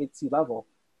to an IDDSI level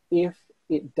if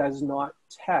it does not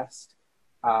test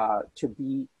to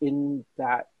be in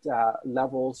that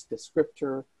level's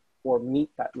descriptor or meet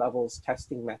that level's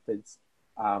testing methods.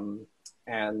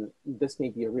 And this may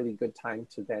be a really good time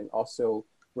to then also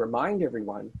remind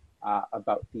everyone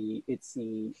about the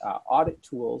IDDSI audit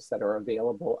tools that are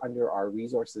available under our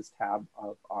resources tab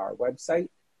of our website.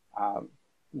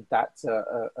 That's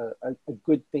a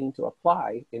good thing to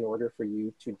apply in order for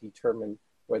you to determine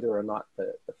whether or not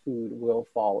the food will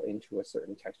fall into a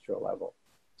certain textural level.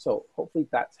 So hopefully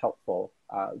that's helpful,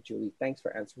 Julie. Thanks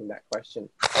for answering that question.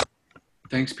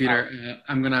 Thanks, Peter.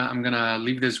 I'm gonna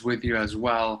leave this with you as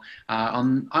well.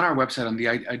 On our website, on the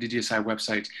IDDSI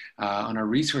website, on our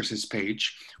resources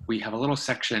page, we have a little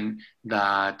section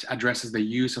that addresses the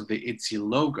use of the IDDSI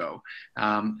logo.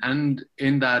 And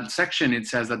in that section, it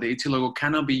says that the IDDSI logo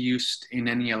cannot be used in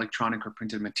any electronic or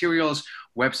printed materials,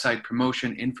 website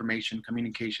promotion, information,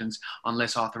 communications,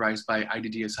 unless authorized by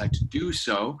IDDSI to do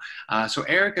so. So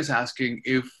Eric is asking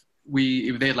if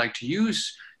they'd like to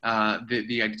use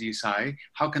the IDDSI,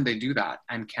 how can they do that,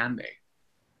 and can they?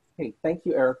 Hey, thank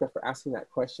you, Erica, for asking that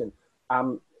question.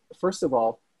 First of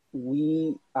all,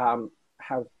 we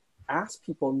have asked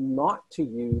people not to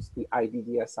use the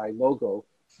IDDSI logo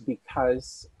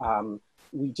because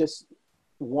we just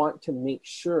want to make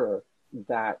sure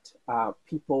that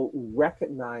people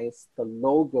recognize the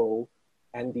logo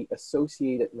and the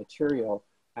associated material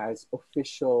as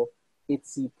official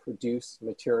IDDSI produced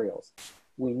materials.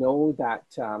 We know that,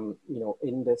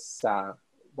 in this,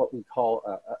 what we call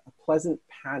a pleasant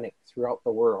panic throughout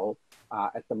the world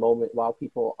at the moment while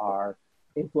people are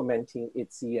implementing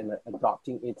IDDSI and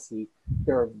adopting IDDSI,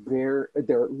 there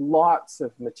are lots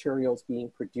of materials being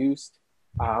produced,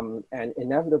 and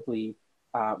inevitably,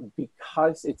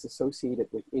 because it's associated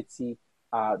with IDDSI,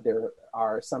 there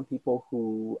are some people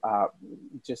who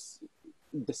just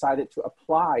decided to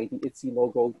apply the IDDSI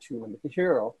logo to the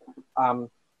material,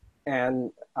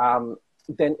 and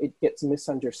then it gets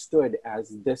misunderstood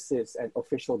as this is an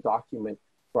official document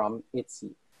from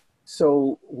IDDSI.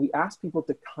 So we ask people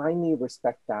to kindly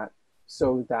respect that,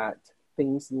 so that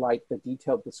things like the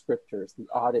detailed descriptors, the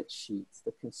audit sheets,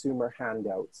 the consumer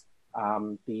handouts,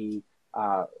 the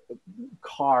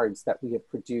cards that we have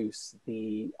produced,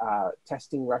 the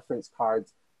testing reference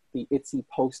cards, the IDDSI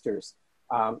posters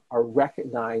are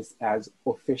recognized as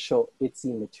official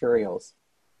IDDSI materials.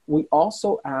 We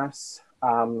also ask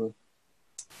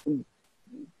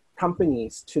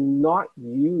companies to not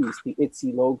use the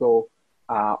IDDSI logo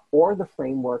or the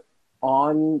framework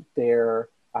on their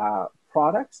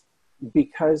products,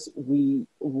 because we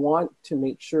want to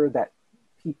make sure that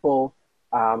people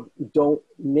don't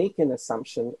make an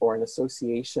assumption or an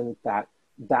association that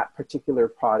that particular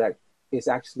product is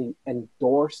actually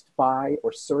endorsed by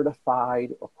or certified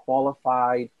or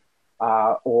qualified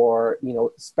or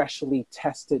specially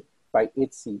tested by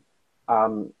IDDSI.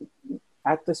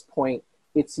 At this point,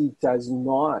 IDDSI does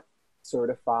not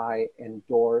certify,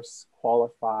 endorse,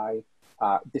 qualify,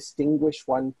 distinguish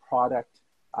one product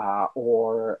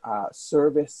or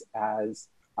service as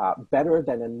better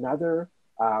than another.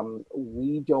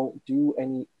 We don't do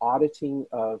any auditing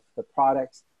of the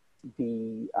products.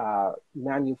 The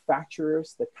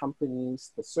manufacturers, the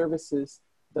companies, the services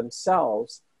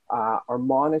themselves are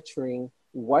monitoring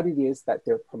what it is that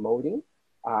they're promoting.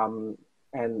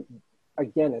 And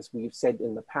again, as we've said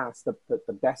in the past,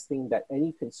 the best thing that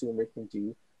any consumer can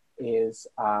do is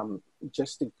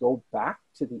just to go back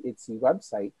to the IDDSI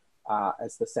website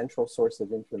as the central source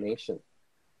of information.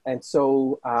 And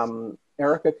so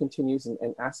Erica continues and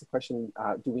asks the question,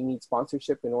 do we need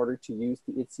sponsorship in order to use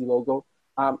the IDDSI logo?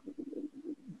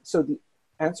 So the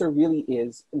answer really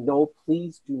is no,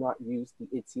 please do not use the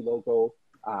IDDSI logo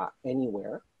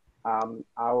anywhere.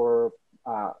 Our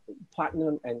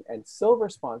platinum and silver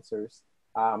sponsors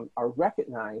are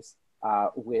recognized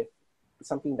with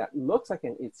something that looks like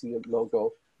an IDDSI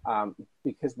logo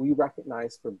because we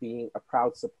recognize for being a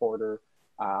proud supporter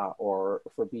or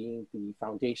for being the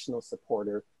foundational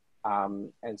supporter.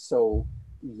 And so,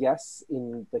 yes,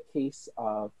 in the case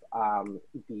of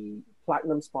the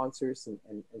platinum sponsors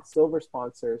and silver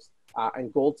sponsors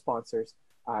and gold sponsors,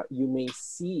 you may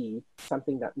see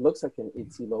something that looks like an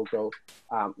IDDSI logo,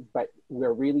 but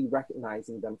we're really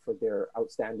recognizing them for their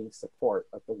outstanding support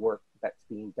of the work that's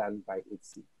being done by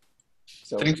IDDSI.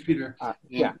 So, thanks, Peter.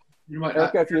 Yeah. You know what,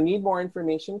 Erica, if you need more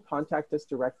information, contact us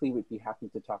directly. We'd be happy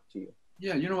to talk to you.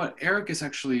 Yeah, you know what? Eric is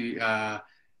actually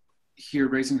here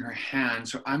raising her hand.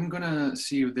 So I'm going to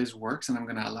see if this works, and I'm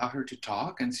going to allow her to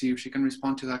talk and see if she can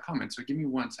respond to that comment. So give me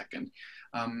 1 second.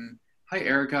 Hi,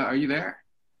 Erica. Are you there?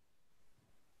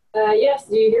 Yes,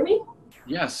 do you hear me?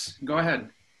 Yes, go ahead.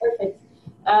 Perfect.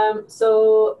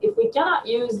 So if we cannot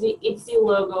use the IDDSI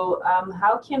logo,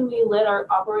 how can we let our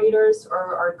operators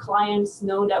or our clients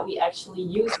know that we actually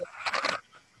use it?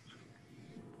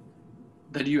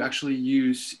 That you actually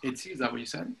use IDDSI, is that what you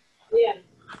said? Yeah.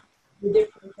 The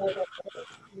different type of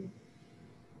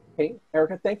Okay,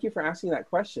 Erica, thank you for asking that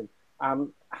question.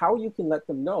 How you can let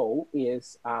them know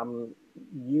is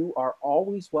you are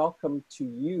always welcome to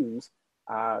use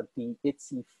the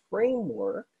IDDSI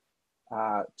framework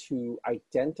to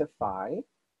identify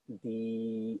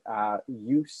the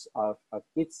use of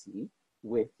IDDSI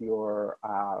with your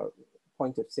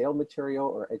point of sale material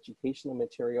or educational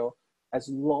material, as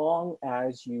long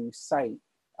as you cite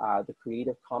the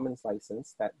Creative Commons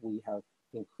license that we have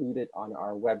included on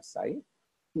our website.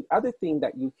 The other thing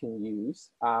that you can use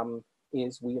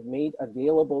is we have made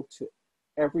available to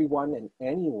everyone and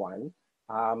anyone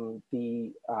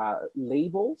the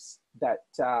labels that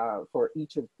for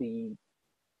each of the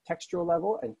textural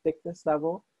level and thickness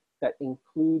level that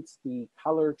includes the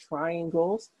color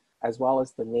triangles as well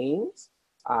as the names.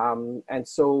 And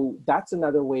so that's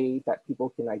another way that people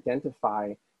can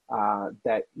identify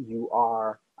that you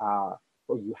are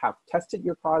or you have tested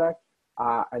your product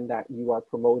and that you are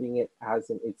promoting it as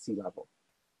an IDDSI level.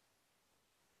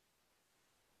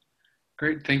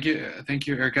 Great, thank you,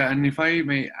 Erica. And if I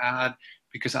may add,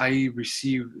 because I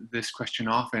receive this question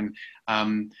often,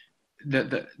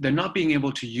 the not being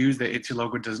able to use the IDDSI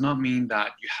logo does not mean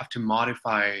that you have to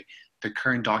modify the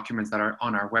current documents that are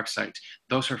on our website.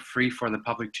 Those are free for the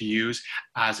public to use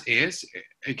as is,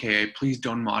 aka please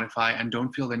don't modify and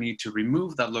don't feel the need to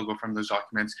remove that logo from those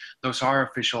documents. Those are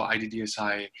official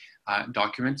IDDSI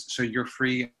documents, so you're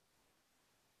free.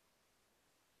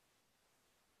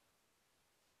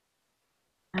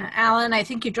 Alan, I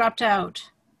think you dropped out.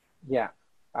 Yeah.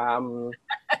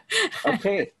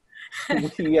 Okay.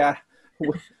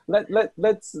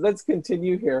 let's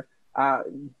continue here.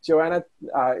 Joanna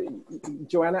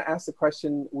asked a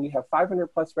question. We have 500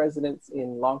 plus residents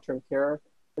in long-term care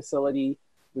facility.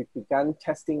 We've begun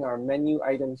testing our menu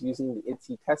items using the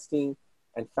IDDSI testing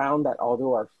and found that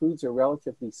although our foods are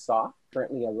relatively soft,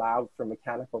 currently allowed for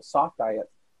mechanical soft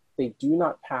diets, they do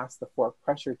not pass the fork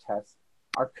pressure test.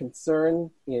 Our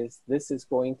concern is this is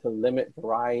going to limit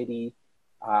variety.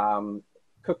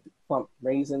 Cooked plump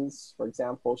raisins, for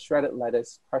example, shredded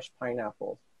lettuce, crushed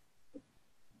pineapple.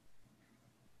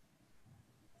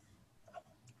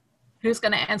 Who's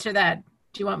going to answer that?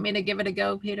 Do you want me to give it a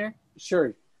go, Peter?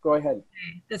 Sure, go ahead.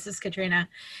 This is Katrina.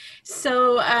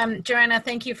 So, Joanna,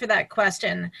 thank you for that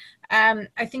question.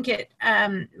 I think it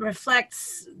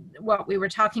reflects what we were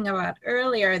talking about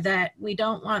earlier, that we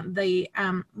don't want the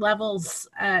levels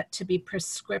to be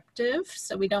prescriptive.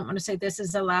 So we don't want to say this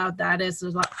is allowed, that is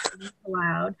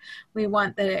allowed. We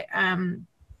want the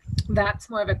that's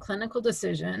more of a clinical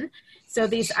decision. So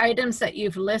these items that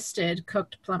you've listed,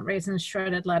 cooked plump raisins,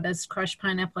 shredded lettuce, crushed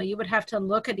pineapple, you would have to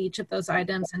look at each of those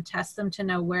items and test them to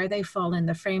know where they fall in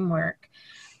the framework.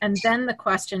 And then the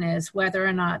question is whether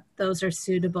or not those are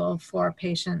suitable for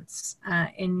patients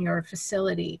in your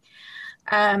facility.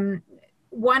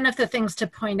 One of the things to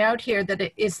point out here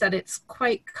is that it's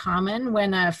quite common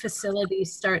when a facility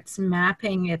starts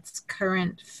mapping its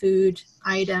current food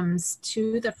items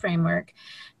to the framework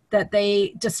that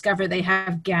they discover they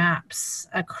have gaps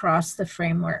across the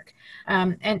framework.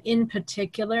 And in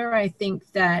particular, I think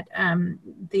that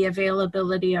the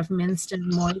availability of minced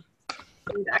and moist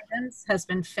food items has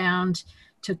been found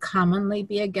to commonly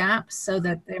be a gap, so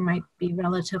that there might be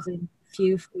relatively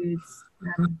few foods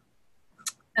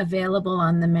available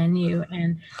on the menu,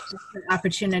 and an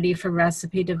opportunity for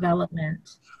recipe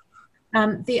development.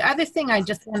 The other thing I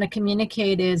just want to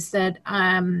communicate is that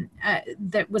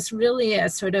that was really a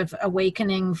sort of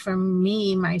awakening for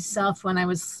me, myself, when I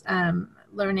was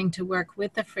learning to work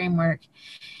with the framework,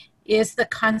 is the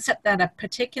concept that a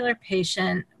particular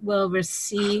patient will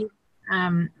receive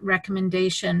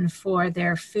recommendation for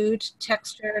their food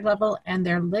texture level and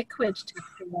their liquid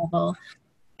texture level,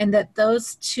 and that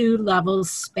those two levels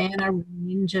span a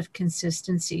range of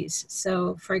consistencies.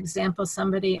 So for example,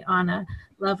 somebody on a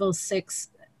level 6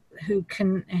 who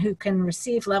can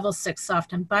receive level 6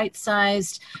 soft and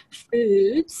bite-sized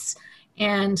foods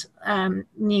and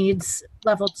needs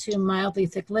level 2 mildly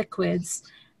thick liquids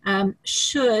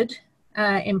should,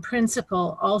 in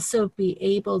principle, also be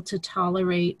able to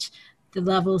tolerate the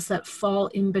levels that fall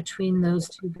in between those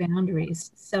two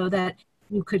boundaries, so that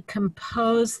you could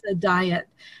compose the diet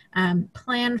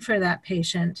plan for that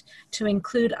patient to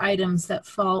include items that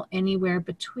fall anywhere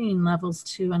between levels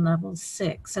 2 and level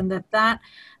 6, and that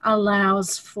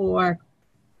allows for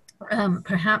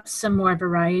perhaps some more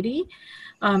variety.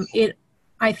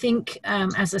 I think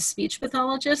as a speech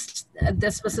pathologist,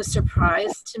 this was a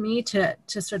surprise to me to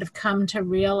sort of come to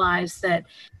realize that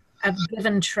a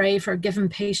given tray for a given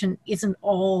patient isn't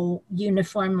all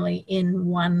uniformly in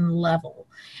one level.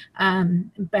 And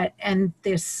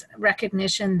this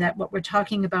recognition that what we're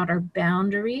talking about are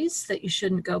boundaries that you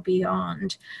shouldn't go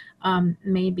beyond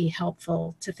may be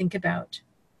helpful to think about.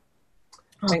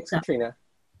 Thanks, Katrina.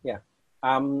 Yeah.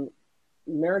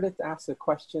 Meredith asked a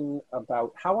question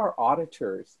about how are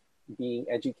auditors being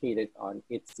educated on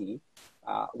IDDSI.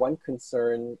 One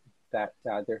concern that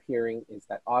they're hearing is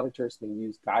that auditors may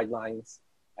use guidelines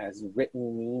as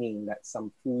written, meaning that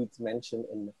some foods mentioned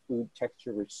in the food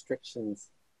texture restrictions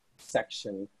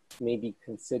section may be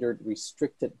considered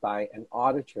restricted by an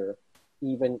auditor,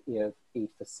 even if a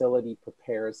facility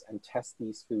prepares and tests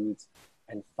these foods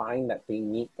and find that they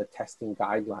meet the testing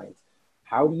guidelines.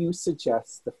 How do you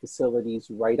suggest the facilities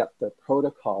write up their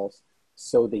protocols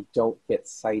so they don't get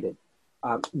cited?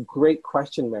 Great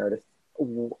question, Meredith.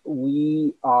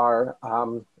 We are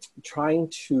trying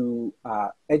to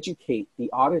educate the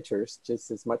auditors just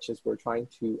as much as we're trying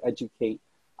to educate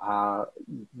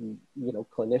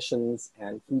clinicians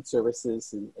and food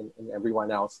services and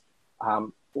everyone else.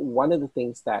 One of the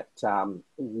things that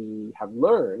we have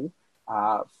learned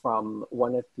from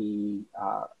one of the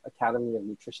Academy of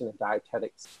Nutrition and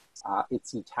Dietetics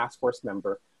IDDSI task force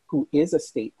member, who is a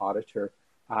state auditor,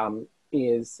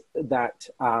 is that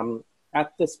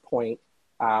at this point,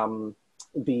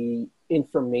 the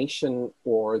information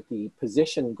or the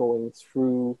position going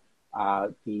through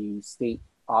the state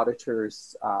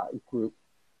auditors group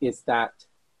is that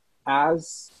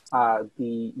as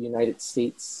the United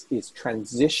States is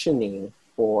transitioning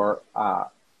or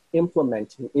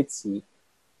implementing IDDSI,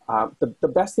 the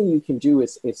best thing you can do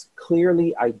is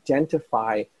clearly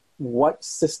identify what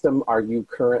system are you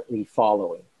currently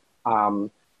following.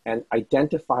 and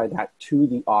identify that to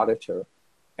the auditor.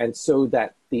 And so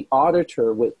that the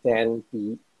auditor would then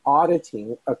be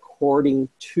auditing according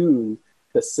to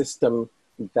the system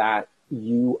that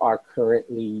you are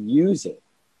currently using.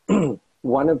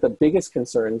 One of the biggest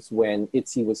concerns when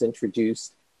IDDSI was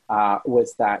introduced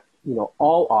was that, you know,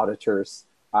 all auditors,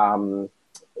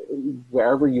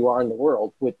 wherever you are in the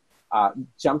world, would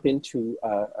jump into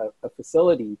a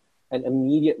facility and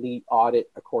immediately audit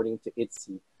according to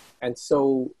IDDSI. And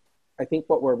so I think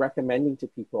what we're recommending to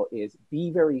people is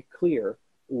be very clear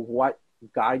what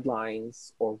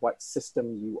guidelines or what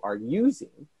system you are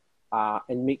using,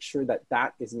 and make sure that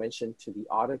that is mentioned to the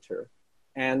auditor.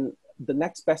 And the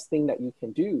next best thing that you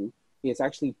can do is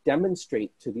actually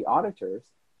demonstrate to the auditors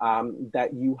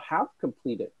that you have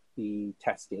completed the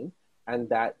testing and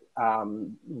that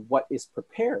what is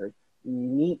prepared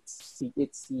meets the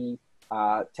IDDSI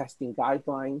testing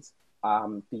guidelines.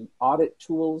 The audit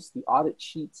tools, the audit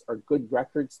sheets are good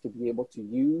records to be able to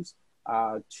use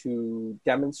to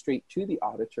demonstrate to the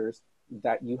auditors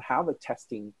that you have a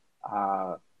testing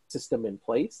system in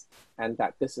place and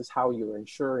that this is how you're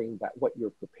ensuring that what you're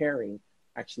preparing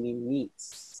actually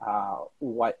meets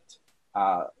what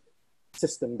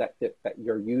system that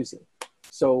you're using.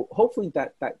 So hopefully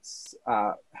that's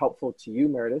helpful to you,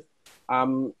 Meredith.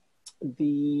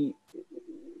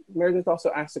 Meredith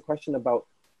also asked a question about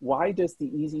why does the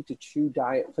easy to chew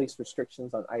diet place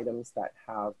restrictions on items that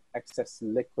have excess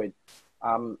liquid?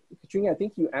 Katrina, I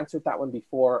think you answered that one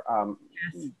before,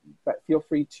 yes. But feel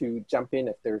free to jump in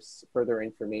if there's further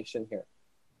information here.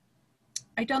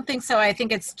 I don't think so. I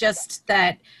think it's just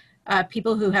that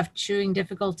people who have chewing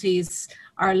difficulties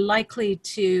are likely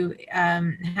to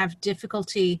have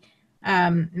difficulty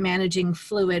managing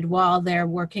fluid while they're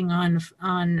working on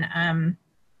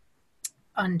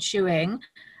chewing.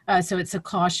 So it's a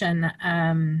caution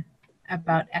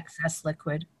about excess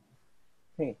liquid.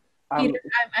 Okay. Peter,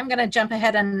 I'm going to jump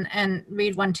ahead and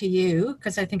read one to you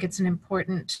because I think it's an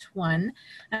important one.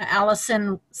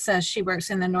 Allison says she works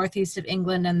in the northeast of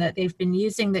England and that they've been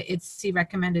using the IDDSI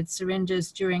recommended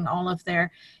syringes during all of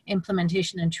their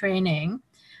implementation and training.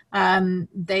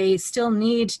 They still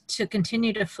need to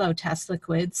continue to flow test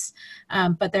liquids,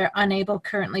 but they're unable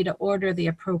currently to order the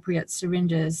appropriate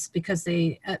syringes because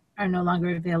they are no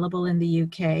longer available in the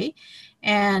UK.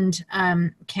 And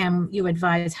can you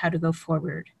advise how to go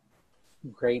forward?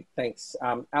 Great, thanks.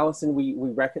 Allison, we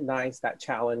recognize that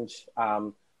challenge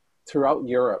throughout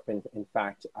Europe. In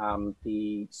fact,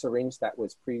 the syringe that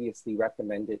was previously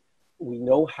recommended, we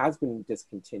know has been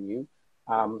discontinued.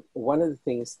 One of the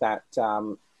things that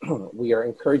we are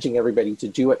encouraging everybody to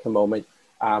do at the moment,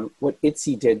 what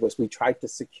IDDSI did was we tried to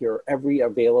secure every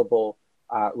available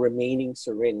remaining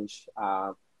syringe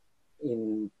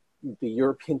in the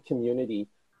European community,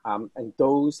 and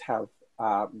those have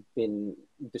been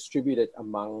distributed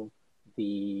among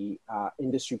the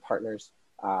industry partners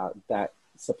that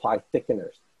supply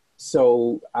thickeners.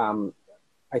 So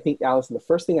I think, Allison, the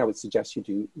first thing I would suggest you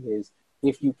do is,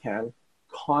 if you can,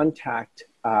 contact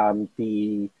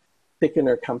the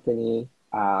thickener company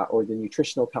or the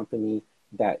nutritional company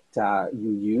that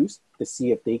you use to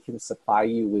see if they can supply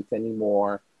you with any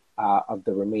more of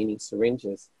the remaining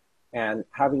syringes. And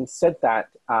having said that,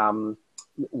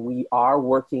 we are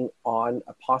working on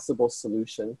a possible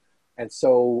solution. And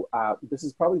so this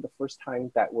is probably the first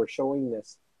time that we're showing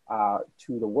this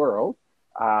to the world,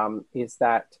 is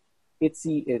that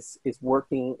IDDSI is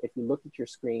working, if you look at your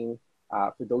screen,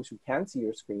 for those who can see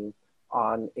your screen,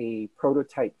 on a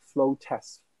prototype flow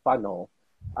test funnel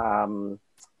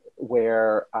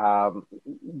where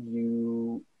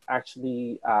you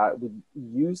actually would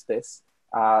use this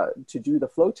to do the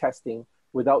flow testing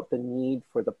without the need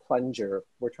for the plunger.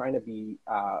 We're trying to be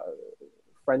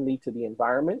friendly to the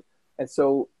environment. And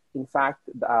so, in fact,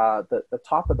 the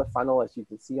top of the funnel, as you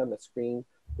can see on the screen,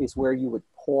 is where you would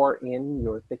pour in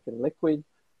your thickened liquid.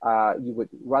 You would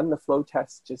run the flow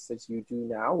test just as you do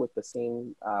now with the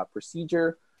same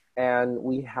procedure. And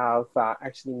we have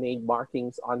actually made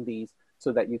markings on these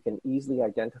so that you can easily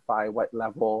identify what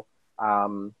level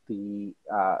the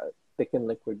thickened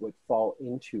liquid would fall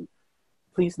into.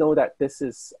 Please know that this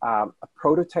is a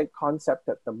prototype concept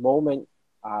at the moment.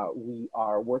 We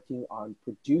are working on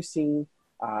producing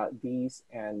these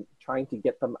and trying to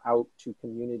get them out to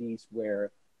communities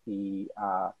where the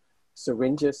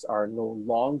syringes are no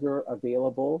longer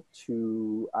available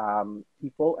to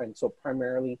people. And so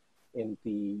primarily in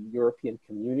the European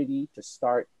community to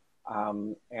start,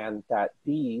 and that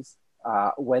these,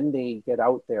 when they get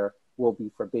out there, will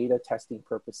be for beta testing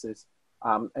purposes.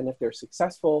 And if they're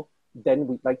successful, then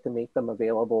we'd like to make them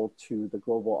available to the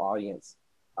global audience.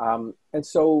 And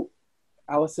so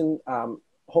Allison,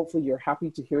 hopefully you're happy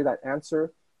to hear that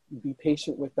answer. Be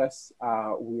patient with us.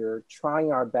 We're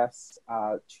trying our best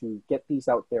to get these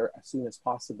out there as soon as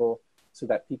possible so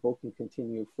that people can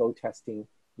continue flow testing.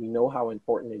 We know how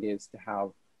important it is to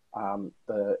have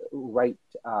the right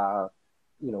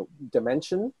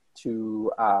dimension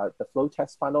to the flow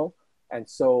test funnel. And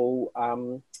so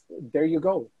there you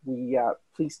go.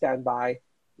 Please stand by.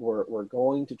 We're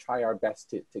going to try our best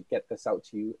to get this out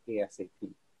to you ASAP.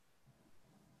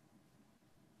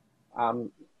 At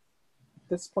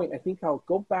this point, I think I'll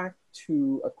go back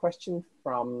to a question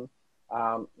from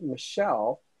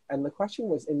Michelle. And the question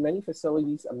was, in many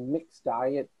facilities, a mixed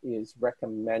diet is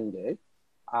recommended.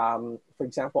 For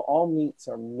example, all meats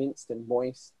are minced and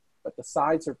moist, but the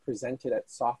sides are presented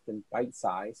at soft and bite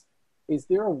size. Is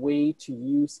there a way to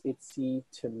use IDDSI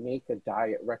to make a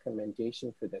diet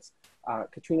recommendation for this?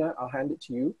 Katrina, I'll hand it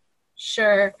to you.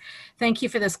 Sure. Thank you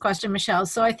for this question, Michelle.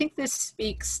 So I think this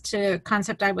speaks to a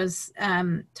concept I was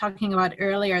talking about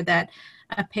earlier, that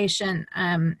a patient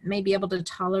may be able to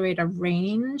tolerate a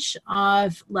range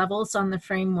of levels on the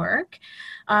framework.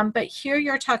 But here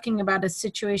you're talking about a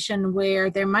situation where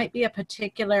there might be a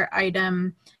particular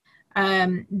item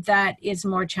that is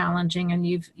more challenging, and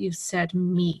you've said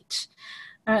meat.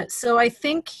 So I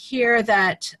think here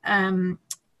that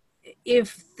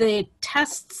if the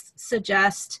tests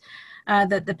suggest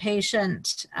that the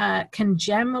patient can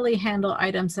generally handle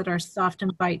items that are soft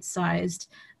and bite-sized,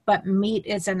 but meat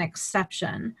is an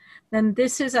exception, then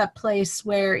this is a place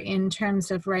where, in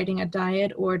terms of writing a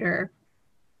diet order,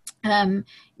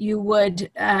 you would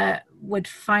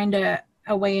find a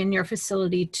way in your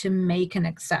facility to make an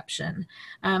exception.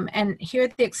 And here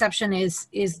the exception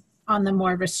is on the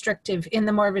more restrictive, in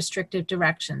the more restrictive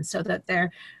direction, so that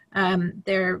their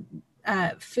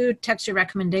food texture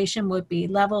recommendation would be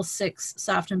level 6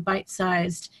 soft and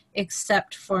bite-sized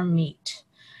except for meat.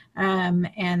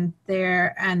 And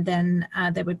then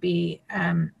there would be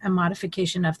a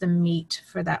modification of the meat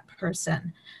for that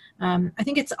person. I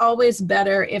think it's always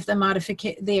better if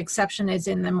the exception is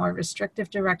in the more restrictive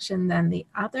direction than the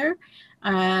other,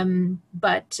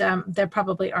 but there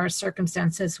probably are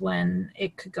circumstances when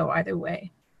it could go either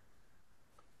way.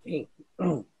 Okay.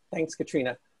 Thanks,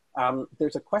 Katrina.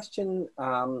 There's a question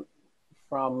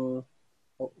from,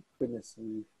 oh goodness,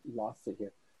 we lost it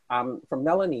here, from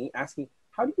Melanie asking,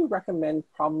 how do you recommend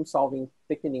problem-solving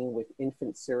thickening with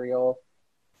infant cereal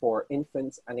for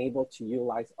infants unable to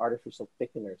utilize artificial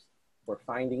thickeners? We're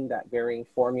finding that varying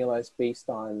formulas based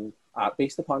upon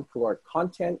caloric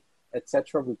content,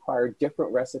 etc., require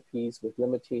different recipes with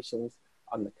limitations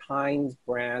on the kinds,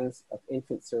 brands of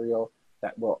infant cereal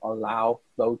that will allow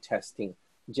flow testing.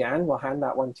 Jan, we'll hand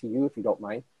that one to you if you don't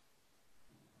mind.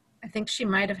 I think she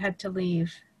might have had to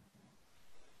leave.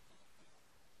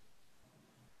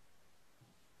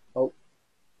 Oh,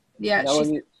 yeah,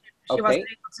 Melanie, she wasn't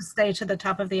able to stay to the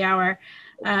top of the hour.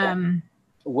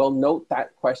 We'll note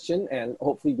that question and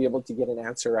hopefully be able to get an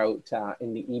answer out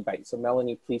in the e-bite. So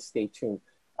Melanie, please stay tuned.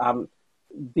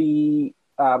 The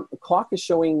clock is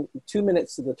showing 2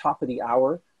 minutes to the top of the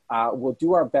hour. We'll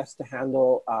do our best to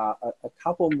handle a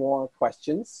couple more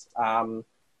questions. For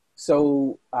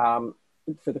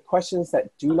the questions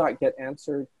that do not get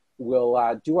answered,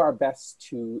 we'll do our best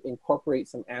to incorporate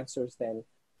some answers then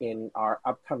in our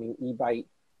upcoming e-bite.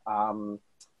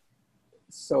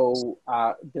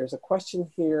 There's a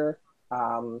question here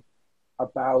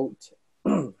about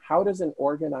how does an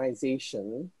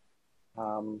organization,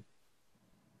 our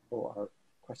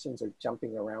questions are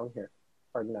jumping around here,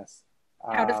 pardon us.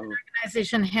 How does an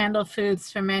organization handle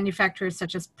foods from manufacturers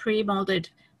such as pre-molded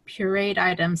pureed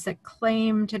items that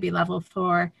claim to be level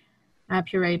 4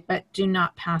 pureed but do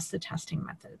not pass the testing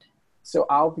method? So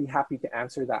I'll be happy to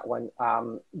answer that one.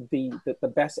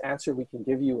 The best answer we can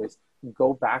give you is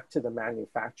go back to the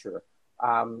manufacturer.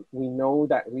 We know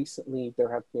that recently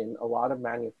there have been a lot of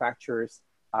manufacturers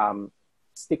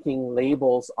sticking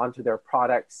labels onto their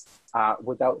products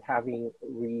without having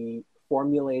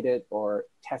reformulated or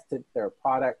tested their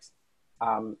products.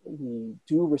 We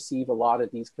do receive a lot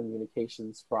of these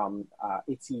communications from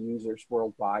IDDSI users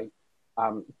worldwide.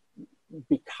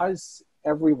 Because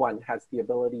everyone has the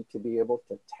ability to be able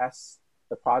to test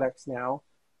the products now,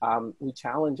 we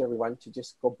challenge everyone to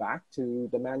just go back to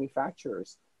the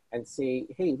manufacturers and say,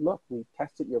 hey, look, we've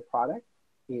tested your product.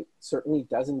 It certainly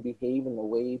doesn't behave in the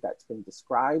way that's been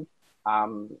described.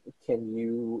 Can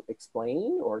you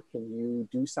explain or can you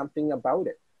do something about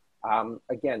it?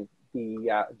 Again,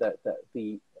 the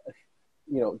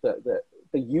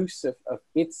use of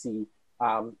IDDSI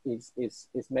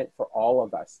is meant for all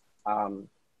of us.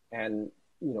 And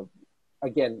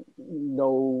again,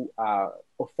 no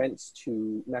offense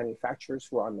to manufacturers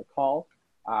who are on the call.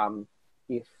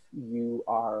 If you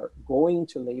are going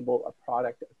to label a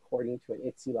product according to an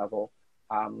IDDSI level,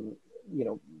 you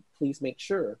know, please make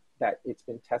sure that it's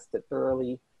been tested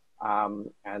thoroughly,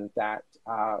 and that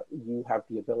you have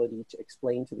the ability to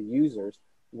explain to the users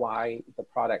why the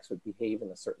products would behave in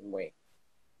a certain way.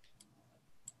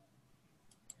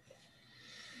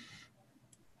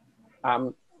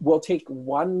 We'll take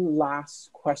one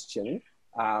last question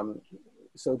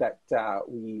so that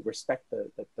we respect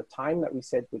the time that we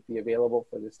said would be available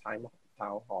for this town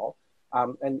hall.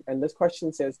 And this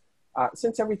question says,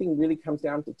 since everything really comes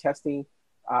down to testing,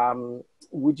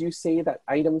 would you say that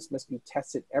items must be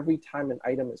tested every time an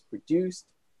item is produced?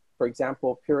 For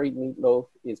example, pureed meatloaf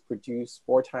is produced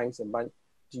 4 times a month.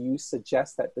 Do you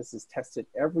suggest that this is tested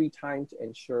every time to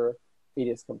ensure it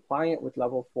is compliant with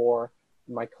level 4?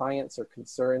 My clients are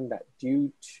concerned that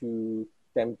due to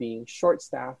them being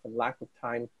short-staffed and lack of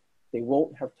time, they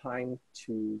won't have time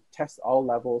to test all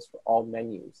levels for all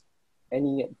menus.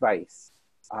 Any advice?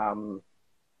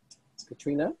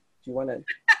 Katrina, do you want to?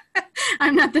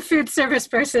 I'm not the food service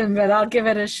person, but I'll give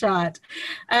it a shot.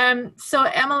 So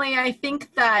Emily, I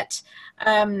think that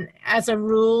as a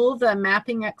rule, the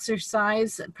mapping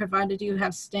exercise, provided you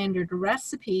have standard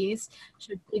recipes,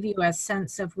 should give you a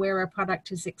sense of where a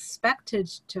product is expected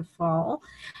to fall.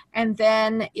 And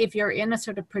then if you're in a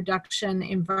sort of production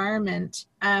environment,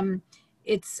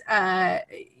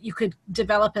 you could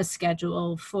develop a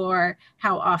schedule for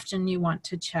how often you want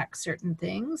to check certain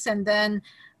things, and then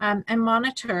and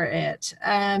monitor it.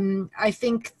 I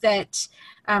think that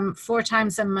 4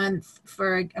 times a month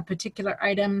for a particular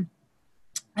item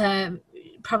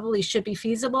probably should be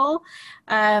feasible,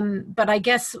 but I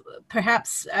guess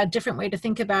perhaps a different way to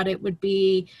think about it would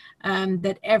be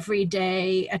that every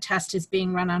day a test is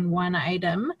being run on one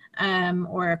item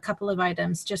or a couple of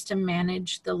items, just to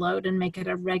manage the load and make it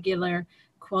a regular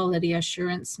quality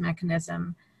assurance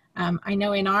mechanism. I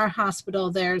know in our hospital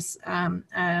there's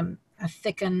a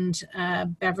thickened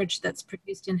beverage that's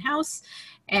produced in-house,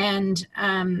 and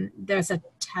there's a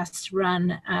test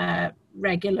run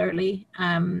regularly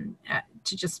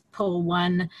to just pull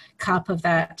 1 cup of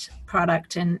that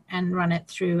product and run it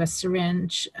through a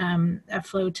syringe, a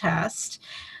flow test.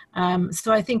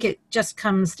 So I think it just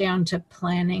comes down to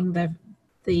planning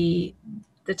the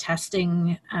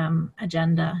testing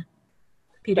agenda.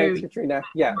 Peter? Thanks, Katrina.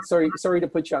 Yeah, sorry to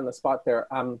put you on the spot there.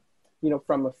 You know,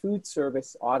 from a food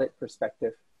service audit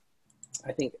perspective,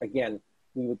 I think, again,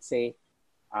 we would say,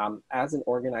 as an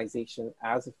organization,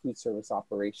 as a food service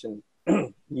operation,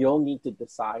 you'll need to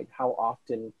decide how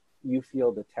often you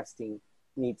feel the testing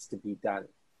needs to be done.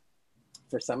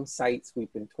 For some sites,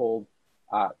 we've been told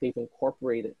they've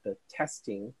incorporated the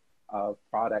testing of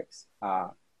products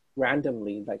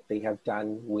randomly, like they have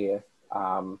done with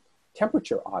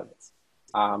temperature audits.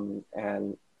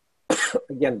 And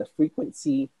again, the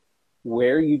frequency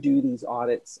where you do these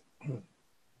audits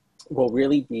will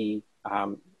really be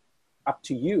up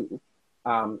to you,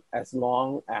 as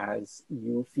long as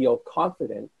you feel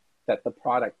confident that the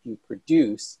product you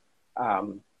produce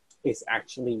is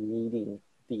actually meeting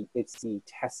the IDDSI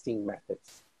testing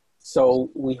methods. So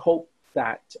we hope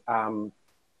that you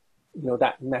know,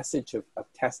 that message of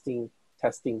testing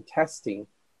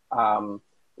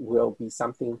will be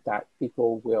something that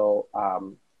people will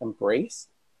embrace.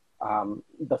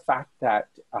 The fact that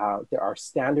there are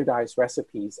standardized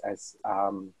recipes, as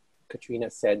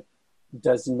Katrina said,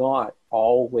 does not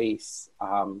always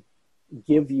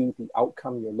give you the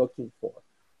outcome you're looking for.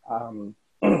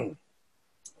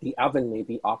 The oven may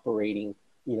be operating,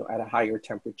 you know, at a higher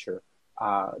temperature.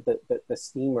 The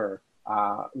steamer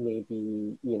may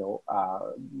be, you know,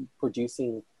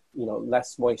 producing, you know,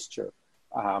 less moisture.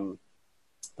 The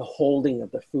holding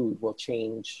of the food will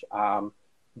change.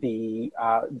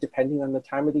 Depending on the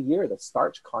time of the year, the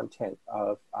starch content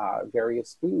of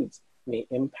various foods may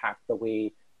impact the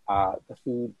way the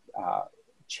food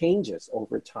changes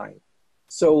over time.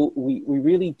 So we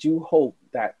really do hope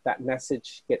that that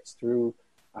message gets through,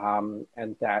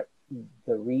 and that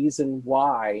the reason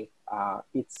why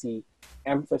IDDSI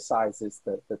emphasizes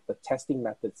the testing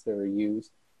methods that are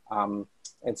used. And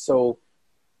so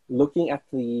looking at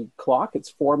the clock, it's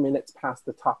 4 minutes past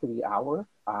the top of the hour.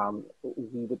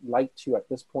 We would like to, at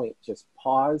this point, just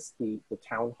pause the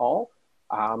town hall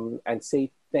and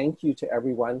say thank you to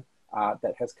everyone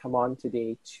that has come on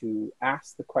today to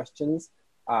ask the questions.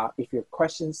 If your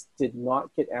questions did not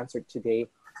get answered today,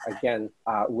 again,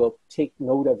 we'll take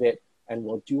note of it and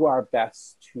we'll do our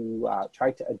best to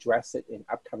try to address it in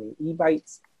upcoming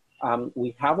e-bites.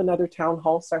 We have another town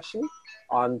hall session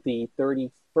on the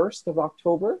 31st 1st of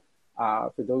October.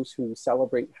 For those who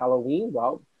celebrate Halloween,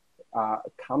 well,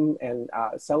 come and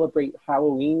celebrate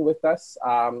Halloween with us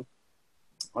on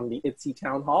the IDDSI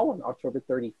Town Hall on October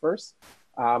 31st.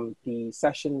 The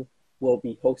session will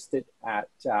be hosted at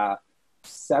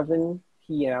 7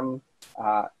 p.m.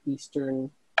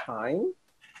 Eastern Time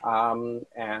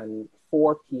and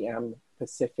 4 p.m.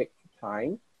 Pacific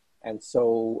Time. And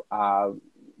so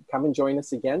come and join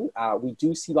us again. We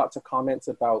do see lots of comments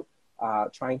about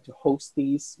trying to host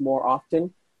these more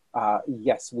often.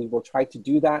 Yes, we will try to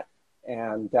do that.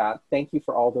 And thank you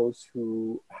for all those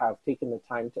who have taken the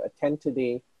time to attend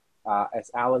today.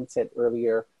 As Alan said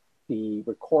earlier, the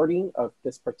recording of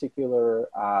this particular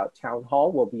town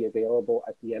hall will be available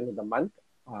at the end of the month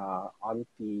on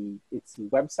the IDDSI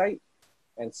website.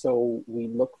 And so we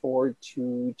look forward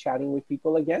to chatting with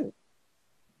people again.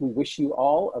 We wish you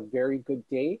all a very good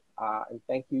day. And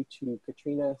thank you to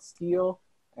Katrina Steele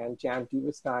and Jan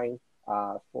Duvestein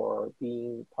for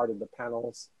being part of the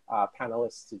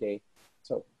panelists today.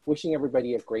 So wishing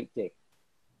everybody a great day.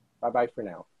 Bye-bye for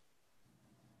now.